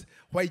first.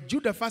 Why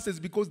Judah first is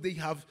because they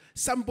have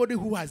somebody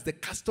who is the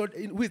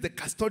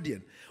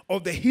custodian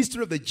of the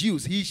history of the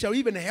Jews. He shall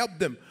even help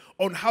them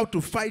on how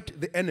to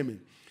fight the enemy.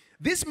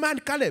 This man,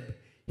 Caleb,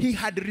 he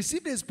had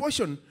received his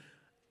portion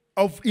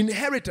of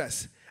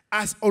inheritance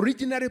as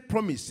originally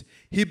promised.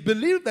 He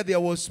believed that there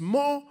was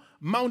more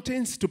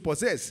mountains to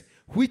possess,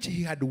 which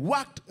he had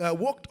walked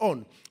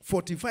on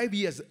 45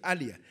 years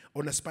earlier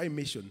on a spy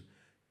mission.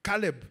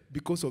 Caleb,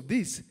 because of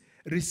this,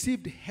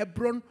 received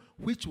Hebron,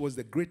 which was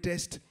the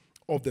greatest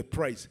of the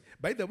prize.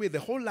 By the way, the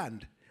whole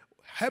land,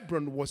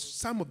 Hebron was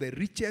some of the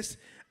richest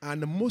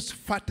and the most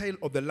fertile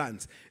of the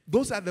lands.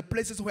 Those are the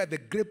places where the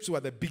grapes were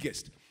the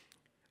biggest.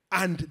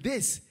 And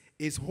this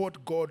is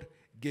what God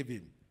gave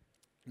him.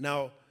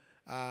 Now,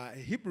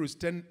 Hebrews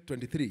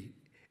 10:23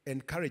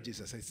 encourages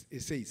us.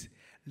 It says,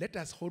 let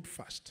us hold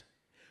fast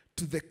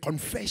to the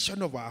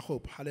confession of our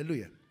hope.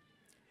 Hallelujah.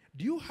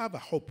 Do you have a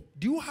hope?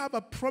 Do you have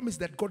a promise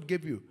that God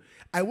gave you?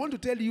 I want to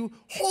tell you,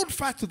 hold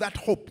fast to that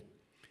hope.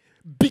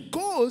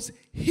 Because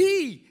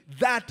he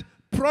that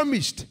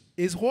promised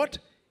is what?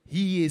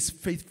 He is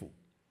faithful.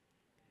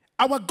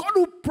 Our God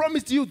who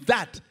promised you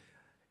that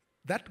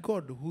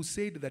God who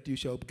said that you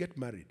shall get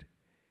married,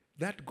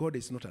 that God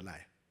is not a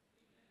liar.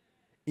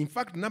 In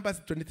fact,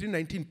 Numbers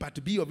 23:19,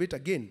 part B of it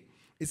again,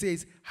 it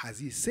says, has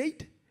he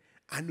said,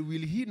 and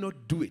will he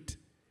not do it?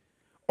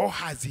 Or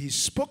has he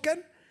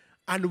spoken,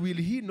 and will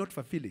he not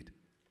fulfill it?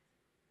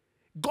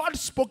 God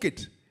spoke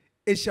it.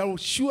 It shall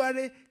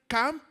surely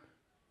come.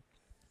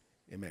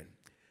 Amen.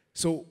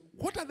 So,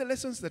 what are the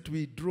lessons that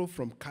we draw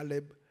from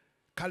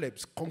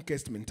Caleb's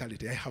conquest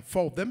mentality? I have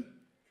 4 of them.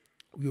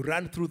 We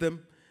ran through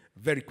them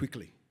very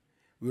quickly.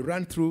 We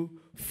ran through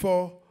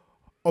 4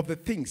 of the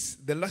things,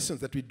 the lessons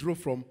that we drew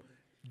from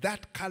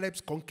that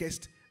Caleb's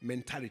conquest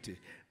mentality.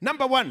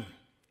 Number one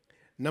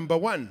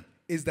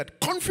is that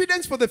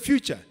confidence for the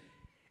future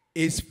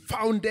is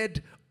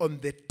founded on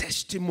the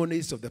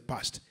testimonies of the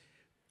past.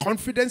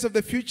 Confidence of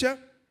the future,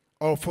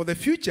 or for the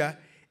future,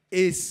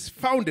 is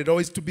founded or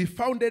is to be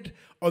founded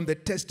on the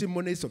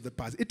testimonies of the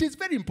past. It is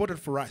very important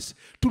for us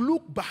to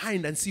look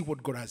behind and see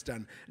what God has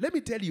done. Let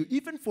me tell you,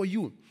 even for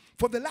you,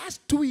 for the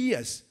last 2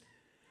 years,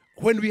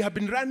 when we have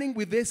been running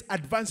with this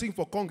Advancing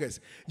for Conquest,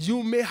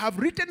 you may have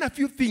written a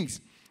few things,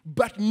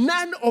 but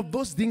none of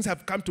those things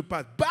have come to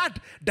pass. But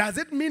does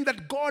it mean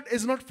that God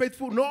is not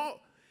faithful? No.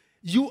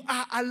 You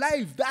are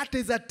alive. That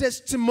is a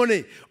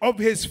testimony of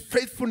his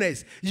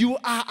faithfulness. You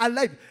are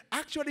alive.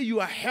 Actually, you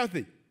are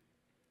healthy.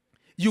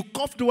 You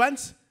coughed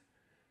once,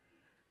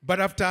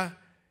 but after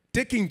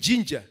taking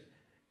ginger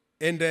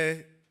and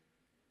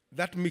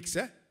that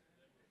mixer,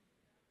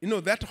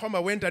 that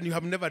home went and you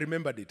have never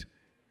remembered it.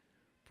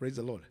 Praise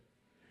the Lord.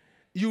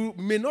 You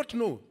may not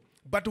know,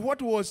 but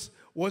what was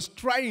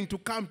trying to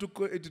come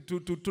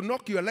to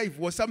knock your life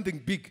was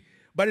something big,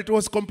 but it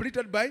was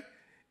completed by,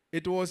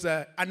 it was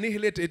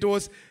annihilated, it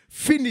was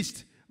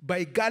finished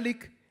by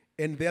garlic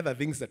and the other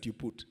things that you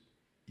put.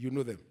 You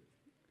know them.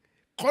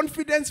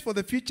 Confidence for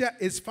the future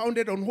is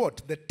founded on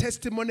what? The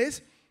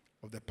testimonies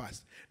of the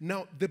past.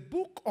 Now, the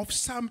book of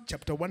Psalm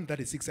chapter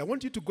 136, I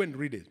want you to go and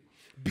read it.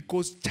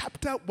 Because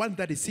chapter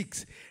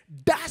 136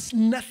 does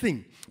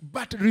nothing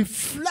but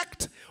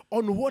reflect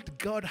on what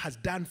God has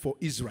done for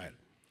Israel.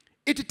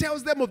 It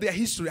tells them of their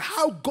history,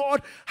 how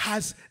God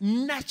has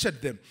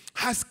nurtured them,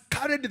 has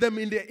carried them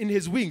in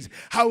his wings,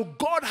 how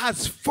God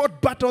has fought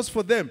battles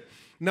for them.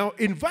 Now,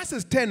 in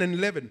verses 10 and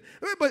 11,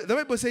 the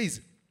Bible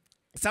says,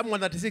 Psalm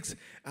 136,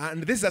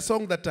 and this is a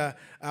song that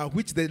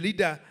which the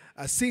leader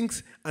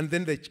sings, and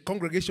then the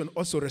congregation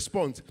also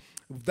responds.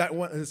 That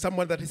one, Psalm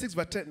 136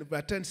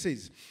 verse 10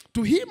 says,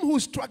 to him who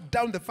struck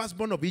down the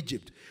firstborn of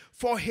Egypt,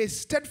 for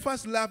his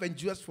steadfast love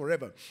endures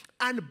forever,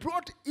 and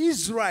brought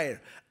Israel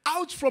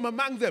out from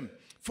among them,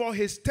 for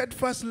his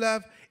steadfast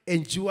love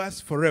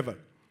endures forever.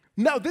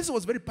 Now, this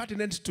was very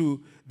pertinent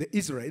to the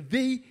Israel.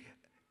 They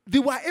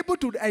were able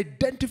to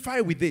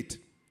identify with it.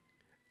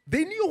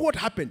 They knew what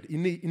happened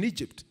in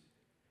Egypt.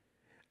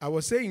 I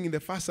was saying in the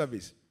first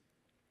service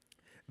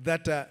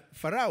that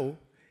Pharaoh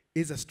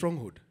is a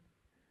stronghold.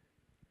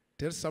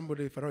 Tell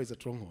somebody Pharaoh is a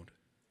stronghold.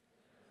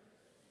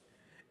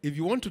 If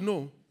you want to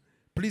know,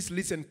 please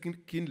listen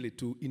keenly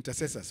to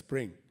intercessors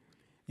praying.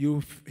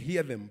 You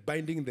hear them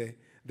binding the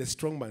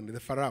strong man, the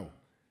Pharaoh.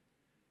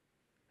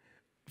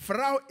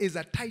 Pharaoh is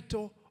a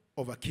title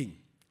of a king.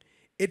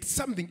 It's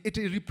something, it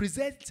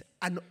represents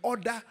an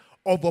order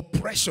of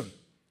oppression.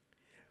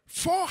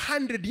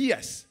 400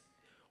 years.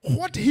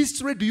 What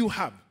history do you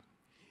have?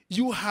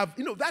 You have,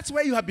 that's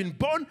where you have been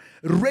born,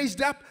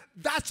 raised up.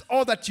 That's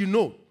all that you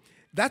know.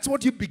 That's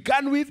what you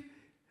began with,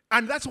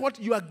 and that's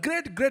what your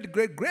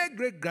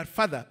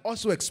great-great-great-great-great-grandfather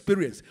also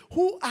experienced.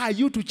 Who are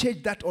you to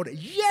change that order?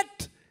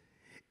 Yet,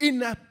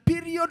 in a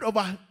period of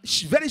a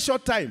very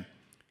short time,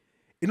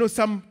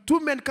 some two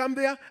men come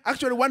there.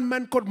 Actually, one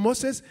man called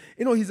Moses,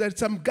 he's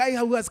some guy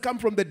who has come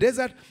from the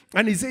desert,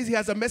 and he says he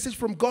has a message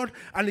from God,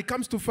 and he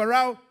comes to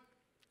Pharaoh,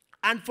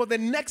 and for the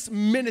next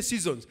many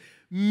seasons,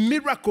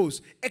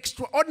 miracles,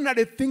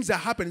 extraordinary things are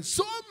happening.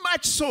 So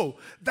much so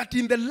that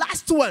in the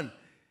last one,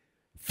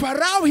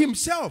 Pharaoh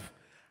himself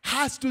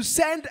has to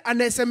send an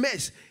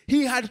SMS.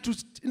 He had to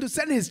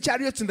send his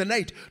chariots in the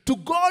night to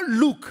go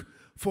look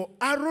for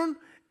Aaron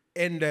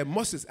and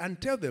Moses and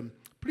tell them,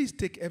 please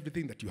take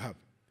everything that you have.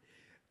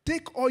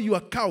 Take all your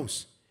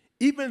cows,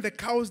 even the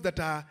cows that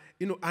are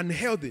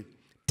unhealthy.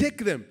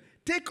 Take them.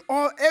 Take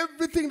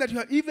everything that you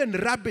have, even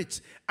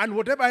rabbits and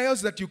whatever else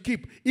that you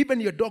keep,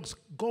 even your dogs,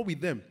 go with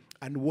them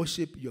and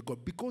worship your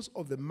God because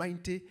of the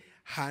mighty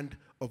hand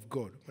of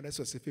God.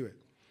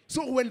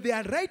 So when they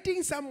are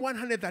writing Psalm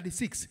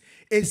 136,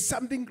 is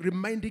something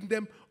reminding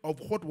them of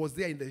what was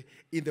there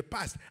in the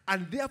past,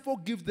 and therefore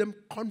give them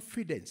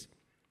confidence.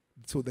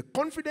 So the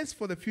confidence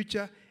for the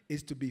future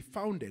is to be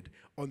founded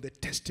on the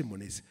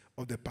testimonies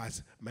of the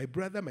past. My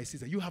brother, my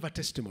sister, you have a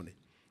testimony.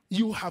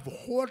 You have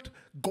what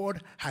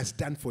God has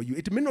done for you.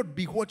 It may not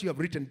be what you have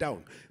written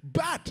down,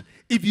 but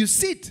if you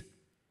sit,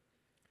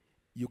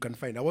 you can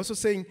find. I was also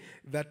saying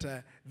that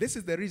this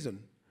is the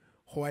reason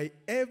why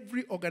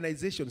every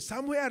organization,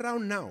 somewhere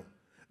around now,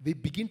 they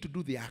begin to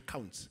do their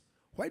accounts.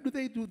 Why do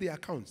they do their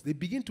accounts? They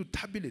begin to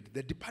tabulate.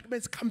 The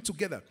departments come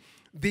together.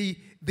 They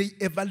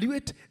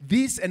evaluate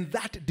this and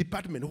that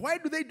department. Why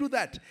do they do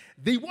that?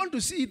 They want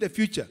to see the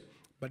future.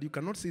 But you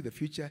cannot see the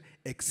future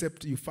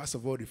except you first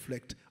of all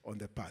reflect on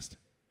the past.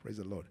 Praise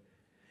the Lord.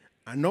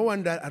 And no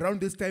wonder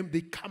around this time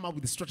they come up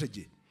with a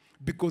strategy.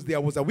 Because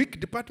there was a weak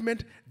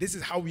department, this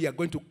is how we are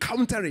going to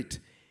counter it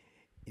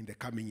in the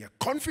coming year.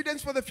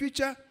 Confidence for the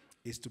future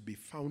is to be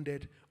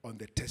founded on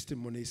the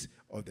testimonies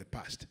of the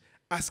past.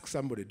 Ask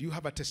somebody, do you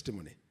have a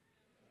testimony?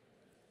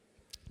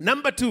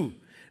 Number two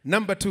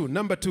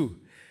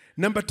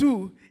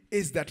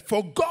is that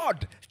for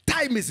God,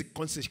 time is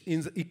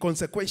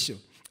inconsequential.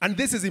 And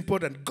this is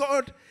important.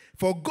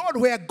 For God,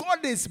 where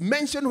God is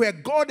mentioned, where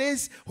God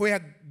is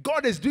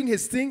doing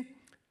his thing,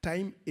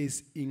 time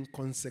is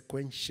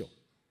inconsequential.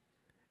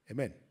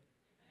 Amen.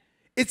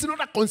 It's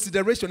not a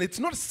consideration. It's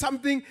not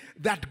something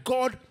that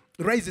God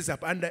raises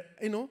up and,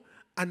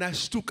 and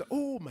ashtuka.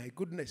 Oh my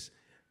goodness.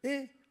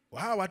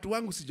 Watu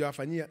wangu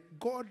sijawafanyia.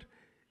 God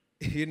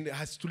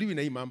has to live in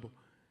hii mambo.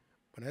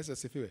 Bwana Yesu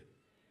asifiwe.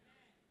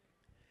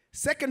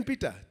 2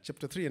 Peter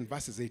chapter 3 and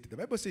verses 8. The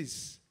Bible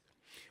says,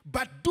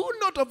 but do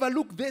not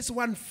overlook this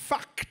one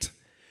fact,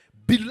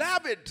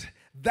 beloved,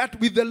 that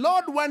with the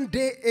Lord 1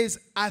 day is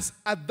as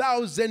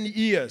 1,000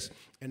 years.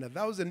 And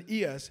 1,000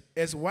 years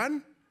is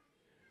one.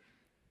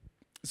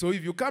 So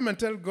if you come and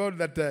tell God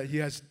that he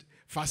has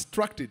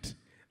fast-tracked it,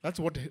 that's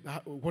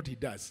what he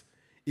does.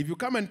 If you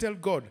come and tell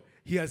God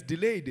he has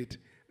delayed it,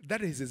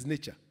 that is his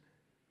nature.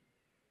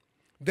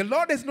 The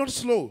Lord is not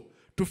slow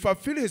to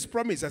fulfill his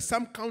promise, as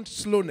some count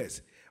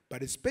slowness,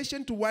 but is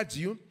patient towards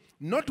you,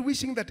 not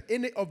wishing that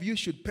any of you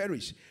should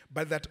perish,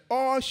 but that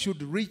all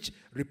should reach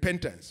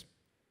repentance.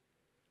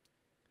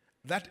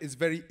 That is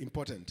very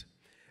important.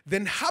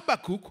 Then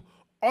Habakkuk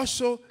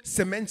also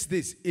cements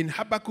this in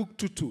Habakkuk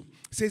 2:2.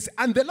 Says,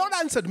 and the Lord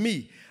answered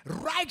me,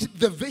 write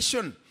the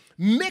vision,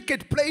 make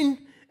it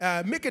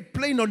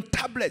plain on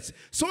tablets,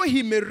 so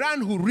he may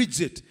run who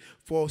reads it.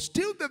 For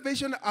still the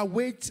vision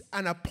awaits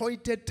an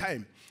appointed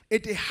time.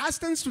 It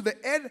hastens to the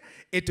end.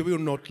 It will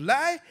not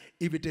lie.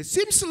 If it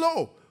seems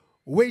slow,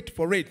 wait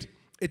for it.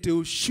 It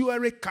will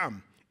surely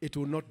come. It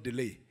will not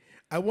delay.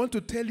 I want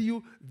to tell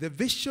you the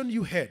vision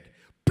you had.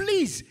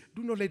 Please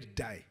do not let it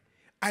die.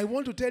 I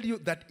want to tell you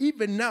that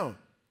even now,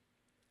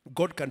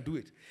 God can do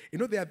it. You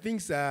know, there are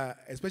things,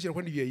 especially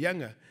when you're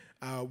younger,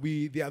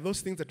 there are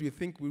those things that we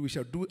think we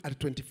shall do at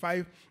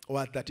 25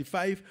 or at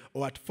 35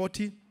 or at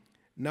 40.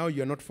 Now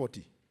you're not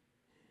 40.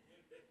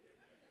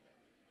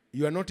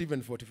 You are not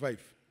even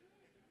 45.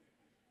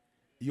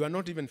 You are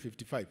not even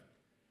 55.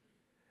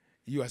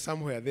 You are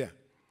somewhere there.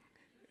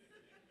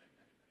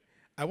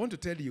 I want to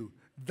tell you,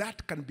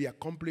 that can be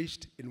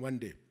accomplished in one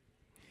day.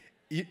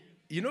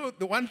 You know,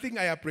 the one thing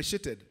I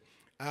appreciated,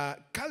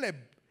 Caleb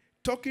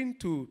talking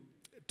to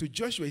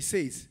Joshua, he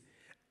says,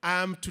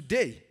 I'm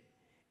today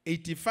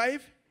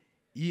 85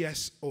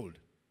 years old.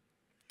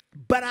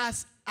 But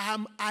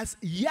I'm as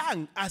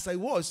young as I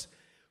was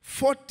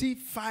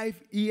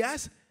 45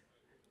 years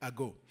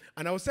ago.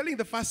 And I was telling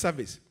the first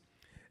service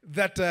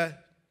that,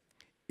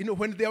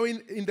 when they were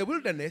in the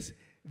wilderness,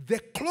 the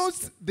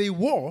clothes they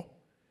wore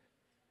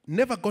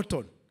never got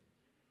on.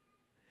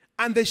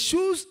 And the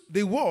shoes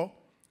they wore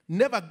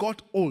never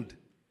got old.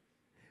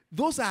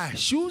 Those are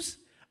shoes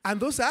and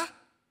those are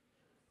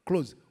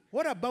clothes.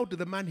 What about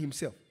the man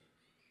himself?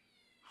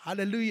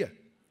 Hallelujah.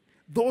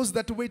 Those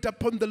that wait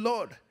upon the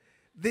Lord,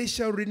 they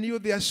shall renew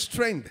their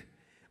strength,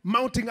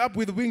 mounting up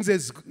with wings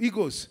as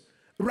eagles,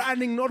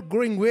 running, not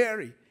growing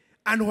weary.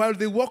 And while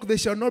they walk, they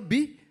shall not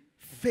be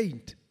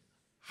faint.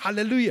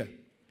 Hallelujah.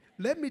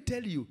 Let me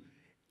tell you,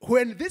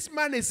 when this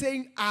man is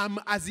saying, I'm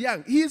as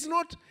young, he's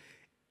not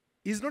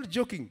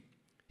joking.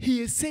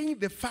 He is saying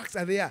the facts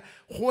are there.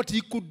 What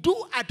he could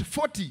do at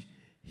 40,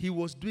 he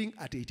was doing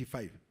at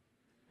 85.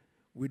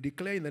 We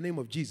declare in the name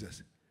of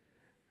Jesus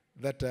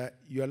that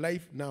your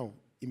life now,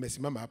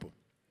 imesimama hapo.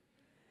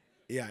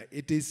 Yeah,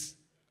 it's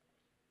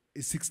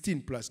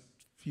 16 plus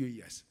few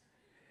years.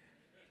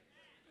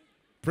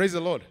 Praise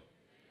the Lord.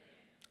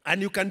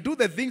 And you can do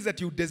the things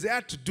that you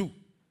desire to do.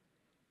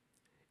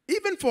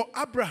 Even for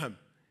Abraham,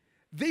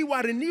 they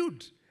were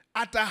renewed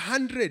at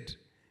 100,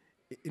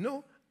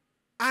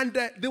 and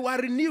they were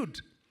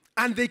renewed,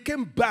 and they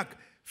came back.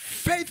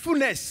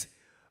 Faithfulness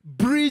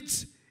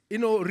breeds,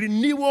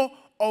 renewal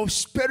of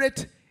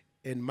spirit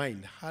and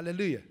mind.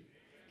 Hallelujah.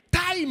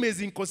 Time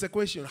is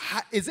inconsequential.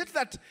 Is it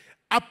that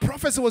a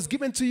prophecy was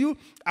given to you,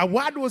 a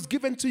word was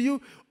given to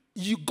you,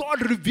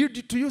 God revealed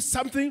it to you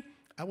something?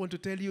 I want to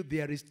tell you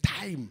there is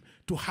time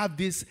to have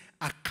this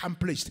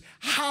accomplished.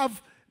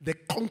 Have the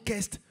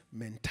conquest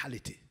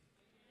mentality.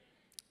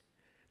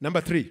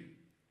 Number three,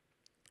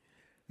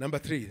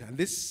 and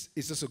this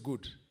is also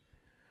good.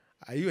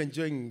 Are you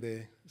enjoying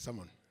the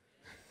sermon?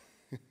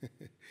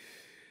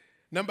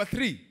 Number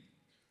 3,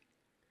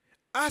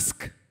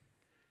 ask,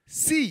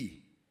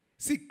 seek,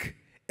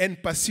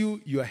 and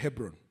pursue your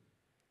Hebron.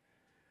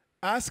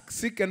 Ask,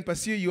 seek, and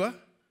pursue your.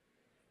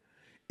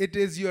 It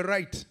is your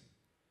right.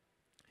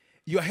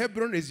 Your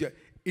Hebron is your.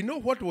 You know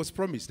what was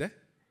promised,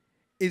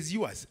 is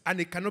yours, and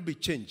it cannot be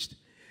changed.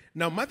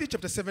 Now, Matthew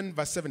chapter 7,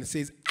 verse 7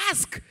 says,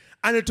 ask,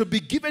 and it will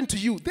be given to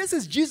you. This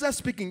is Jesus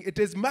speaking. It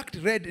is marked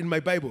red in my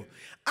Bible.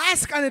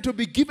 Ask, and it will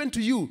be given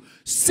to you.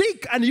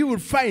 Seek, and you will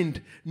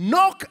find.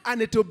 Knock,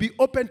 and it will be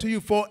open to you.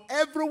 For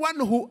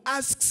everyone who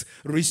asks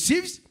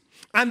receives,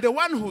 and the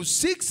one who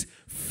seeks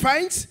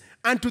finds,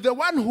 and to the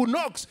one who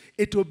knocks,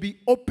 it will be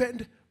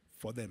opened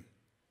for them.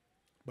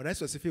 But that's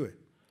what if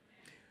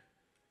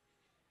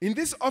in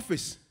this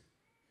office,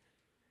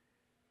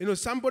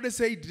 somebody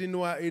said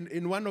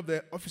in one of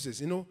the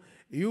offices,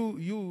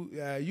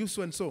 you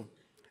so and so,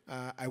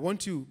 I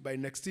want you, by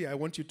next year, I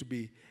want you to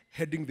be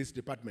heading this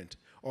department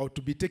or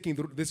to be taking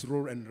this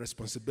role and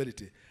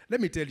responsibility.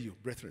 Let me tell you,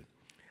 brethren,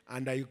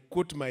 and I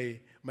quote my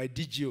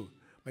DGO.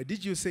 My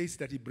DGO says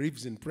that he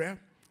believes in prayer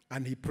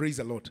and he prays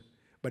a lot,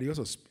 but he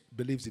also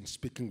believes in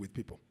speaking with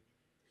people.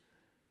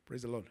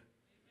 Praise the Lord.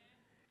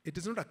 It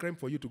is not a crime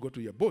for you to go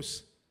to your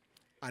boss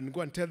and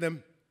go and tell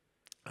them,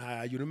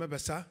 you remember,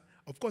 sir,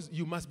 of course,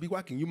 you must be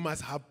working. You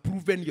must have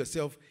proven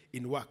yourself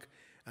in work.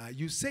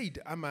 You said,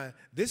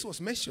 this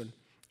was mentioned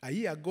a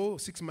year ago,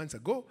 6 months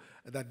ago,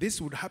 that this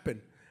would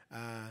happen.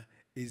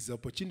 Is the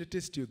opportunity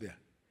still there?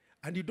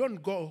 And you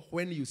don't go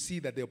when you see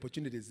that the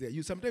opportunity is there.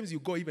 Sometimes you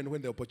go even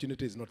when the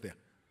opportunity is not there.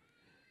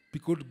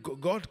 Because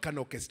God can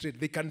orchestrate.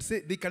 They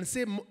can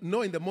say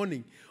no in the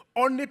morning,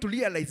 only to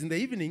realize in the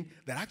evening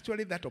that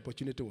actually that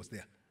opportunity was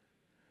there.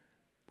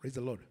 Praise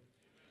the Lord.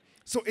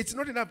 So it's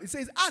not enough. It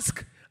says,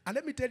 ask. And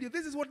let me tell you,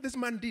 this is what this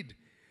man did.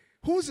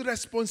 Whose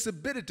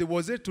responsibility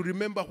was it to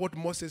remember what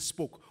Moses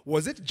spoke?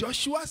 Was it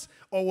Joshua's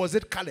or was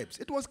it Caleb's?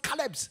 It was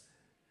Caleb's.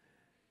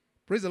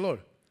 Praise the Lord.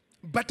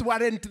 But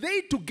weren't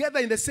they together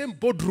in the same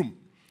boardroom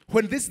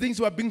when these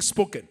things were being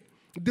spoken?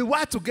 They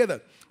were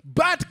together.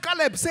 But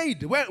Caleb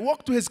said,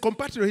 walked to his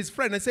compatriot, his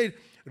friend, and said,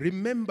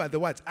 remember the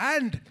words.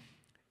 And,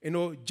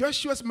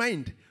 Joshua's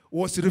mind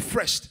was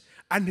refreshed.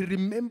 And he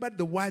remembered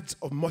the words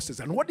of Moses.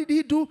 And what did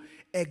he do?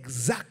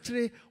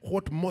 Exactly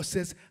what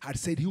Moses had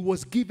said. He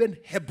was given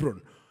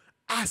Hebron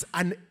as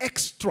an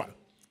extra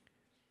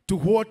to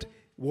what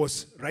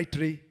was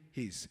rightly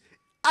his.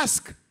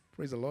 Ask.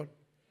 Praise the Lord.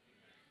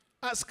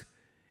 Ask.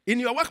 In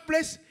your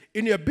workplace,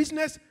 in your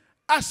business,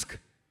 ask.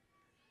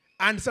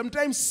 And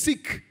sometimes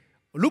seek.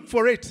 Look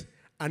for it,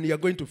 and you're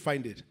going to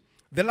find it.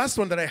 The last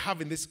one that I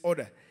have in this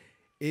order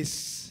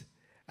is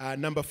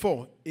number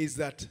 4, is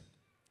that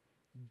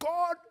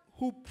God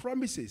who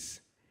promises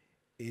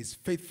is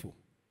faithful,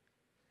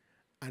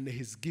 and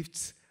his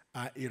gifts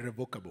are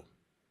irrevocable.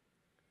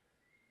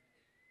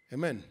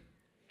 Amen.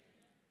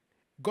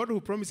 God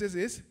who promises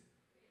is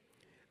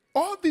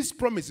all these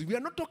promises. We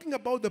are not talking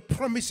about the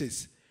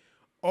promises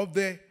of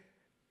the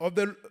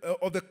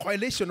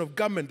coalition of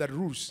government that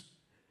rules.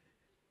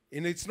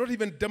 And it's not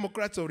even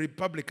Democrats or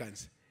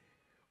Republicans.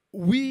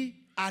 We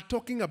are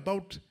talking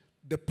about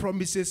the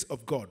promises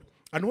of God.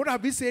 And what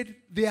have we said?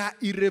 They are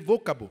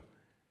irrevocable.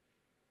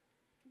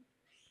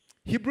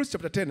 Hebrews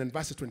chapter 10 and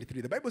verse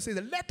 23. The Bible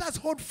says, let us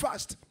hold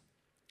fast.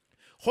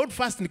 Hold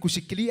fast ni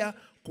kushikilia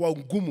kwa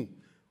ngumu,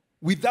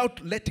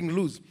 without letting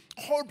loose.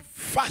 Hold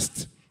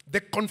fast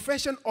the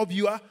confession of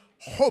your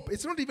hope.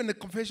 It's not even the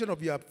confession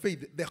of your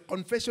faith. The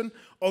confession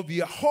of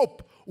your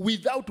hope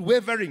without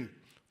wavering.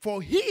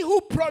 For he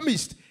who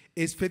promised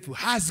is faithful.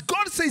 Has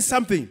God said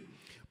something?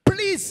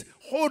 Please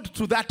hold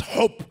to that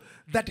hope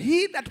that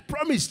he that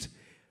promised,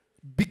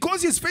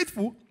 because he's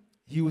faithful,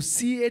 he will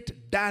see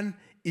it done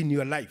in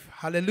your life.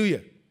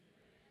 Hallelujah.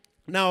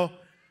 Now,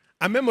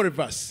 a memory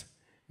verse.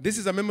 This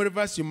is a memory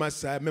verse. You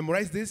must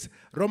memorize this.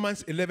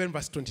 Romans 11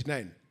 verse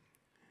 29.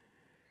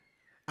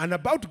 And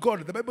about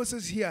God, the Bible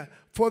says here,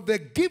 for the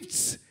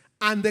gifts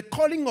and the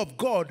calling of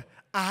God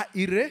are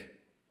do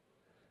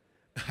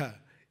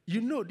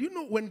you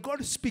know when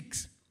God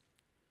speaks,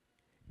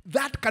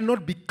 that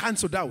cannot be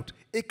cancelled out.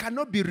 It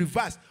cannot be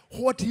reversed.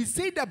 What he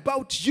said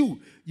about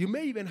you, you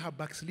may even have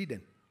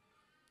backslidden.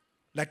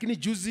 Lakini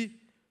juzi,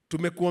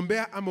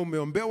 tumekuombea ama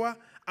umeombewa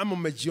ama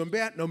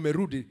umejiombea na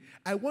umerudi.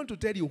 I want to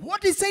tell you,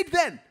 what he said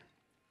then,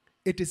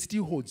 it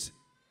still holds.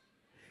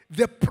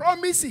 The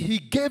promise he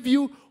gave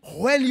you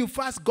when you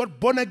first got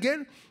born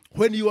again,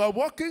 when you are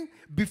walking,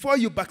 before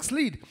you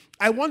backslid,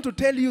 I want to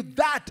tell you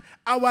that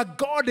our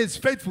God is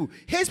faithful.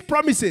 His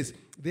promises,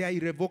 they are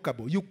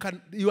irrevocable.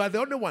 You are the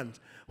only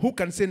ones who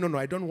can say, no,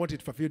 I don't want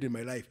it fulfilled in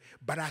my life.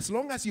 But as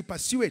long as you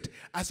pursue it,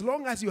 as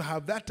long as you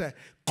have that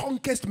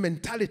conquest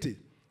mentality,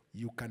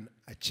 you can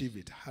achieve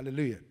it.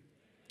 Hallelujah.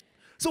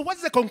 So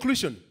what's the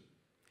conclusion?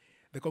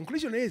 The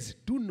conclusion is,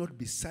 do not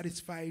be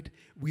satisfied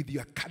with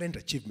your current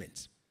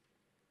achievements.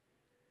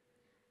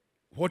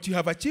 What you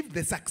have achieved,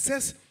 the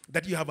success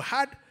that you have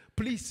had,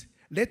 please,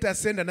 let us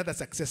send another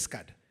success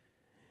card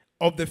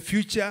of the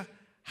future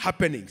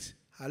happenings.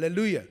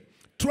 Hallelujah.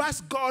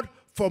 Trust God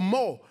for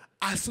more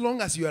as long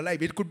as you are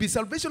alive. It could be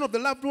salvation of the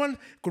loved one.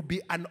 It could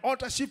be an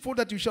authorship for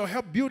that you shall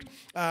help build,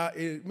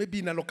 maybe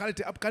in a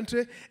locality up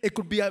country. It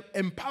could be an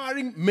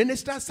empowering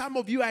minister. Some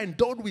of you are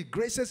endowed with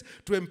graces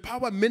to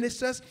empower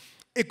ministers.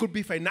 It could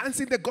be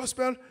financing the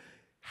gospel.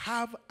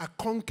 Have a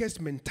conquest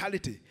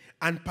mentality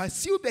and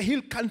pursue the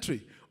hill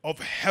country of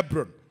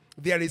Hebron.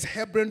 There is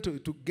Hebron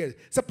to get.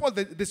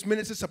 Support this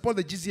ministry, support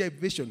the GCI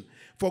vision.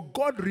 For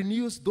God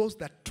renews those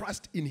that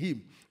trust in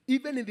him.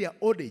 Even in their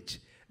old age,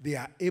 they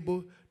are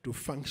able to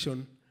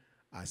function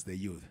as the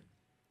youth.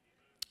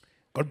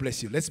 God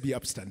bless you. Let's be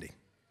upstanding.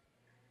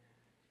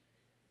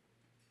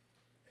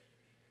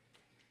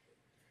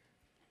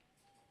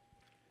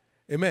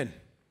 Amen.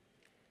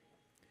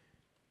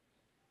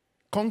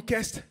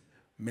 Conquest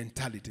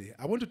mentality.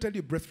 I want to tell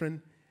you,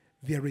 brethren,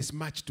 there is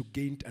much to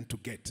gain and to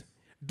get.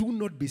 Do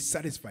not be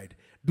satisfied.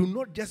 Do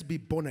not just be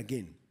born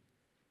again.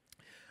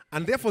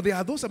 And therefore, there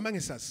are those among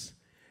us,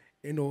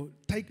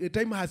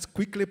 time has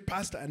quickly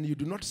passed and you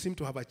do not seem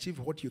to have achieved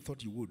what you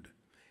thought you would.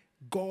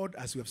 God,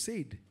 as we have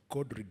said,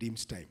 God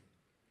redeems time.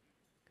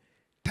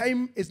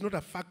 Time is not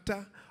a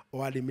factor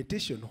or a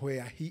limitation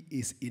where he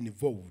is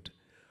involved.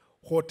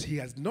 What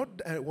has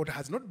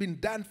not been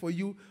done for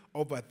you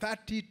over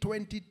 30,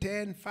 20,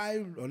 10,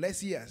 5 or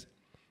less years,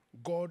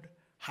 God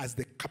has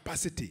the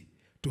capacity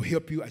to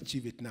help you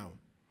achieve it now.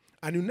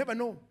 And you never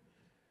know.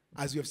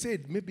 As you have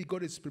said, maybe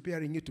God is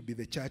preparing you to be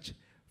the church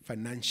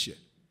financier.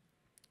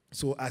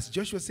 So as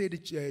Joshua said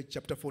in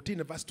chapter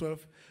 14 verse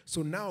 12,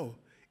 so now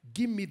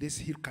give me this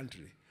hill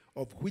country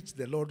of which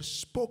the Lord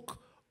spoke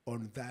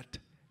on that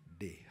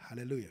day.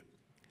 Hallelujah.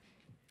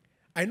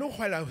 I know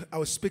while I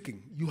was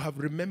speaking, you have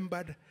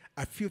remembered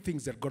a few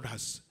things that God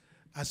has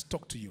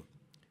talked to you.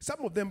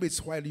 Some of them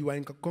is while you are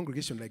in a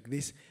congregation like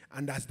this,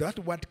 and as that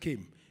word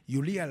came,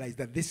 you realize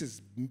that this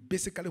is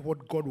basically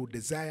what God would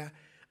desire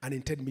and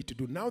intend me to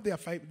do. Now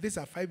these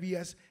are 5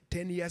 years,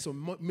 10 years, or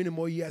many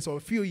more years, or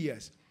a few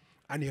years,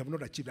 and you have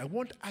not achieved. I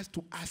want us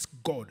to ask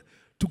God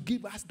to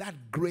give us that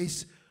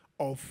grace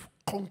of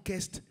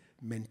conquest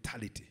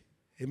mentality.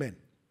 Amen.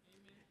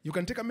 You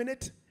can take a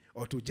minute,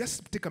 or to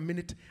just take a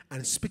minute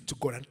and speak to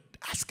God and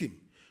ask him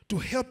to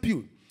help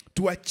you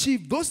to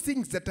achieve those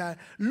things that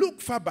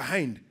look far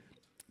behind,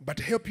 but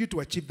help you to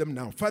achieve them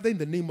now. Father, in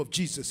the name of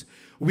Jesus,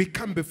 we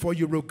come before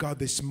you, oh God,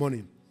 this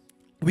morning.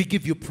 We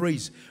give you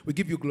praise. We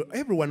give you glory.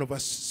 Every one of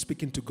us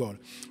speaking to God.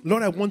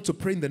 Lord, I want to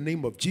pray in the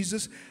name of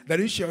Jesus that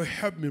you shall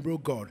help me, oh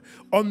God,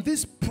 on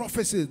these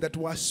prophecies that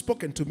were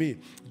spoken to me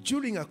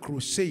during a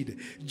crusade,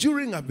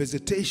 during a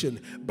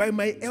visitation, by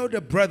my elder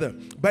brother,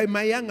 by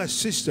my younger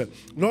sister.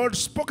 Lord,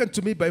 spoken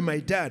to me by my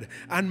dad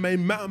and my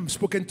mom,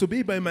 spoken to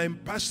me by my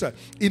pastor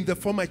in the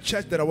former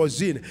church that I was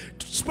in,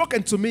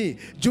 spoken to me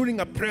during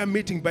a prayer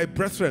meeting by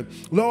brethren.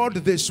 Lord,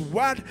 this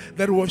word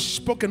that was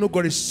spoken, oh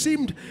God, it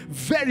seemed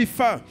very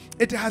far.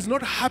 It has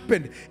not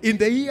happened in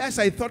the years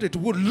I thought it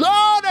would.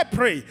 Lord, I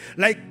pray,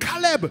 like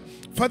Caleb,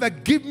 Father,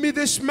 give me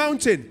this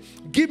mountain,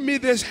 give me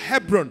this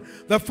Hebron,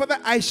 that Father,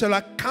 I shall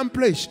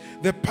accomplish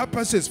the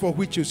purposes for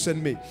which you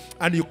send me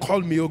and you call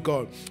me, oh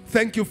God.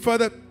 Thank you,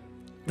 Father,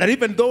 that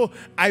even though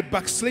I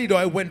backslid or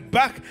I went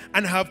back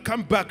and have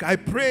come back, I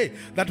pray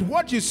that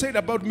what you said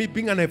about me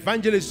being an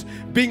evangelist,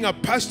 being a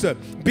pastor,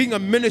 being a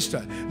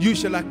minister, you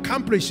shall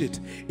accomplish it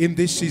in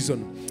this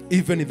season,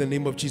 even in the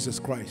name of Jesus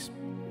Christ.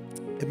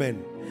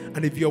 Amen.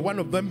 And if you're one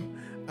of them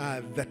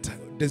that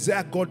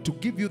desire God to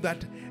give you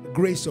that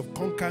grace of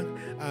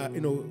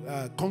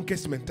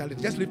conquest mentality,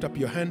 just lift up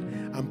your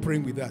hand and pray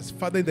with us.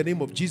 Father, in the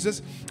name of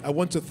Jesus, I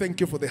want to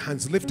thank you for the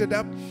hands lifted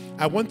up.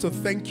 I want to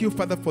thank you,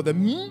 Father, for the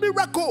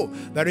miracle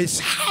that is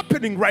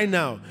happening right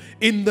now.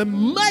 In the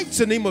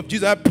mighty name of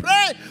Jesus, I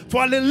pray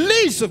for a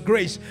release of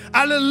grace,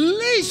 a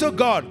release, oh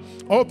God,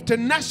 of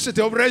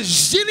tenacity, of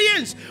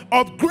resilience,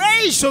 of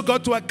grace, oh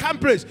God, to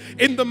accomplish.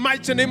 In the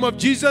mighty name of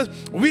Jesus,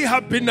 we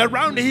have been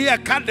around here,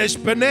 Kadesh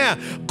Barnea,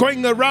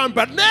 going around,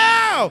 but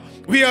now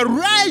we are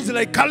rising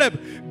like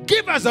Caleb.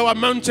 Give us our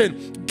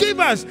mountain.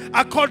 Give us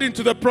according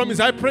to the promise.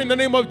 I pray in the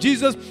name of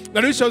Jesus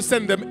that we shall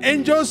send them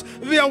angels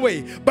their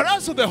way, but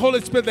also the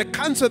Holy Spirit, the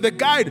counselor, the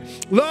guide,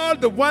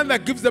 Lord, the one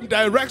that gives them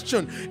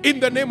direction.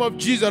 In the name of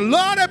Jesus,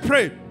 Lord, I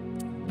pray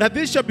that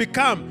this shall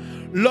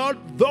become, Lord,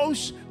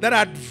 those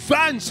that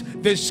advance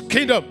this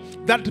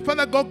kingdom, that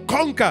Father God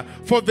conquer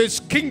for this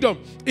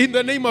kingdom in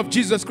the name of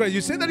Jesus Christ.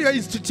 You say that you are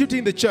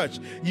instituting the church,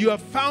 you are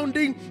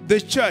founding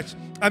the church,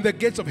 and the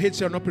gates of hate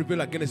shall not prevail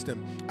against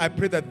them. I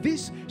pray that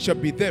this shall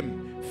be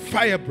them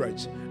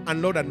firebrands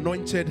and Lord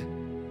anointed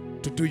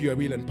to do your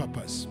will and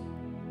purpose.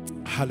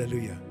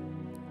 Hallelujah.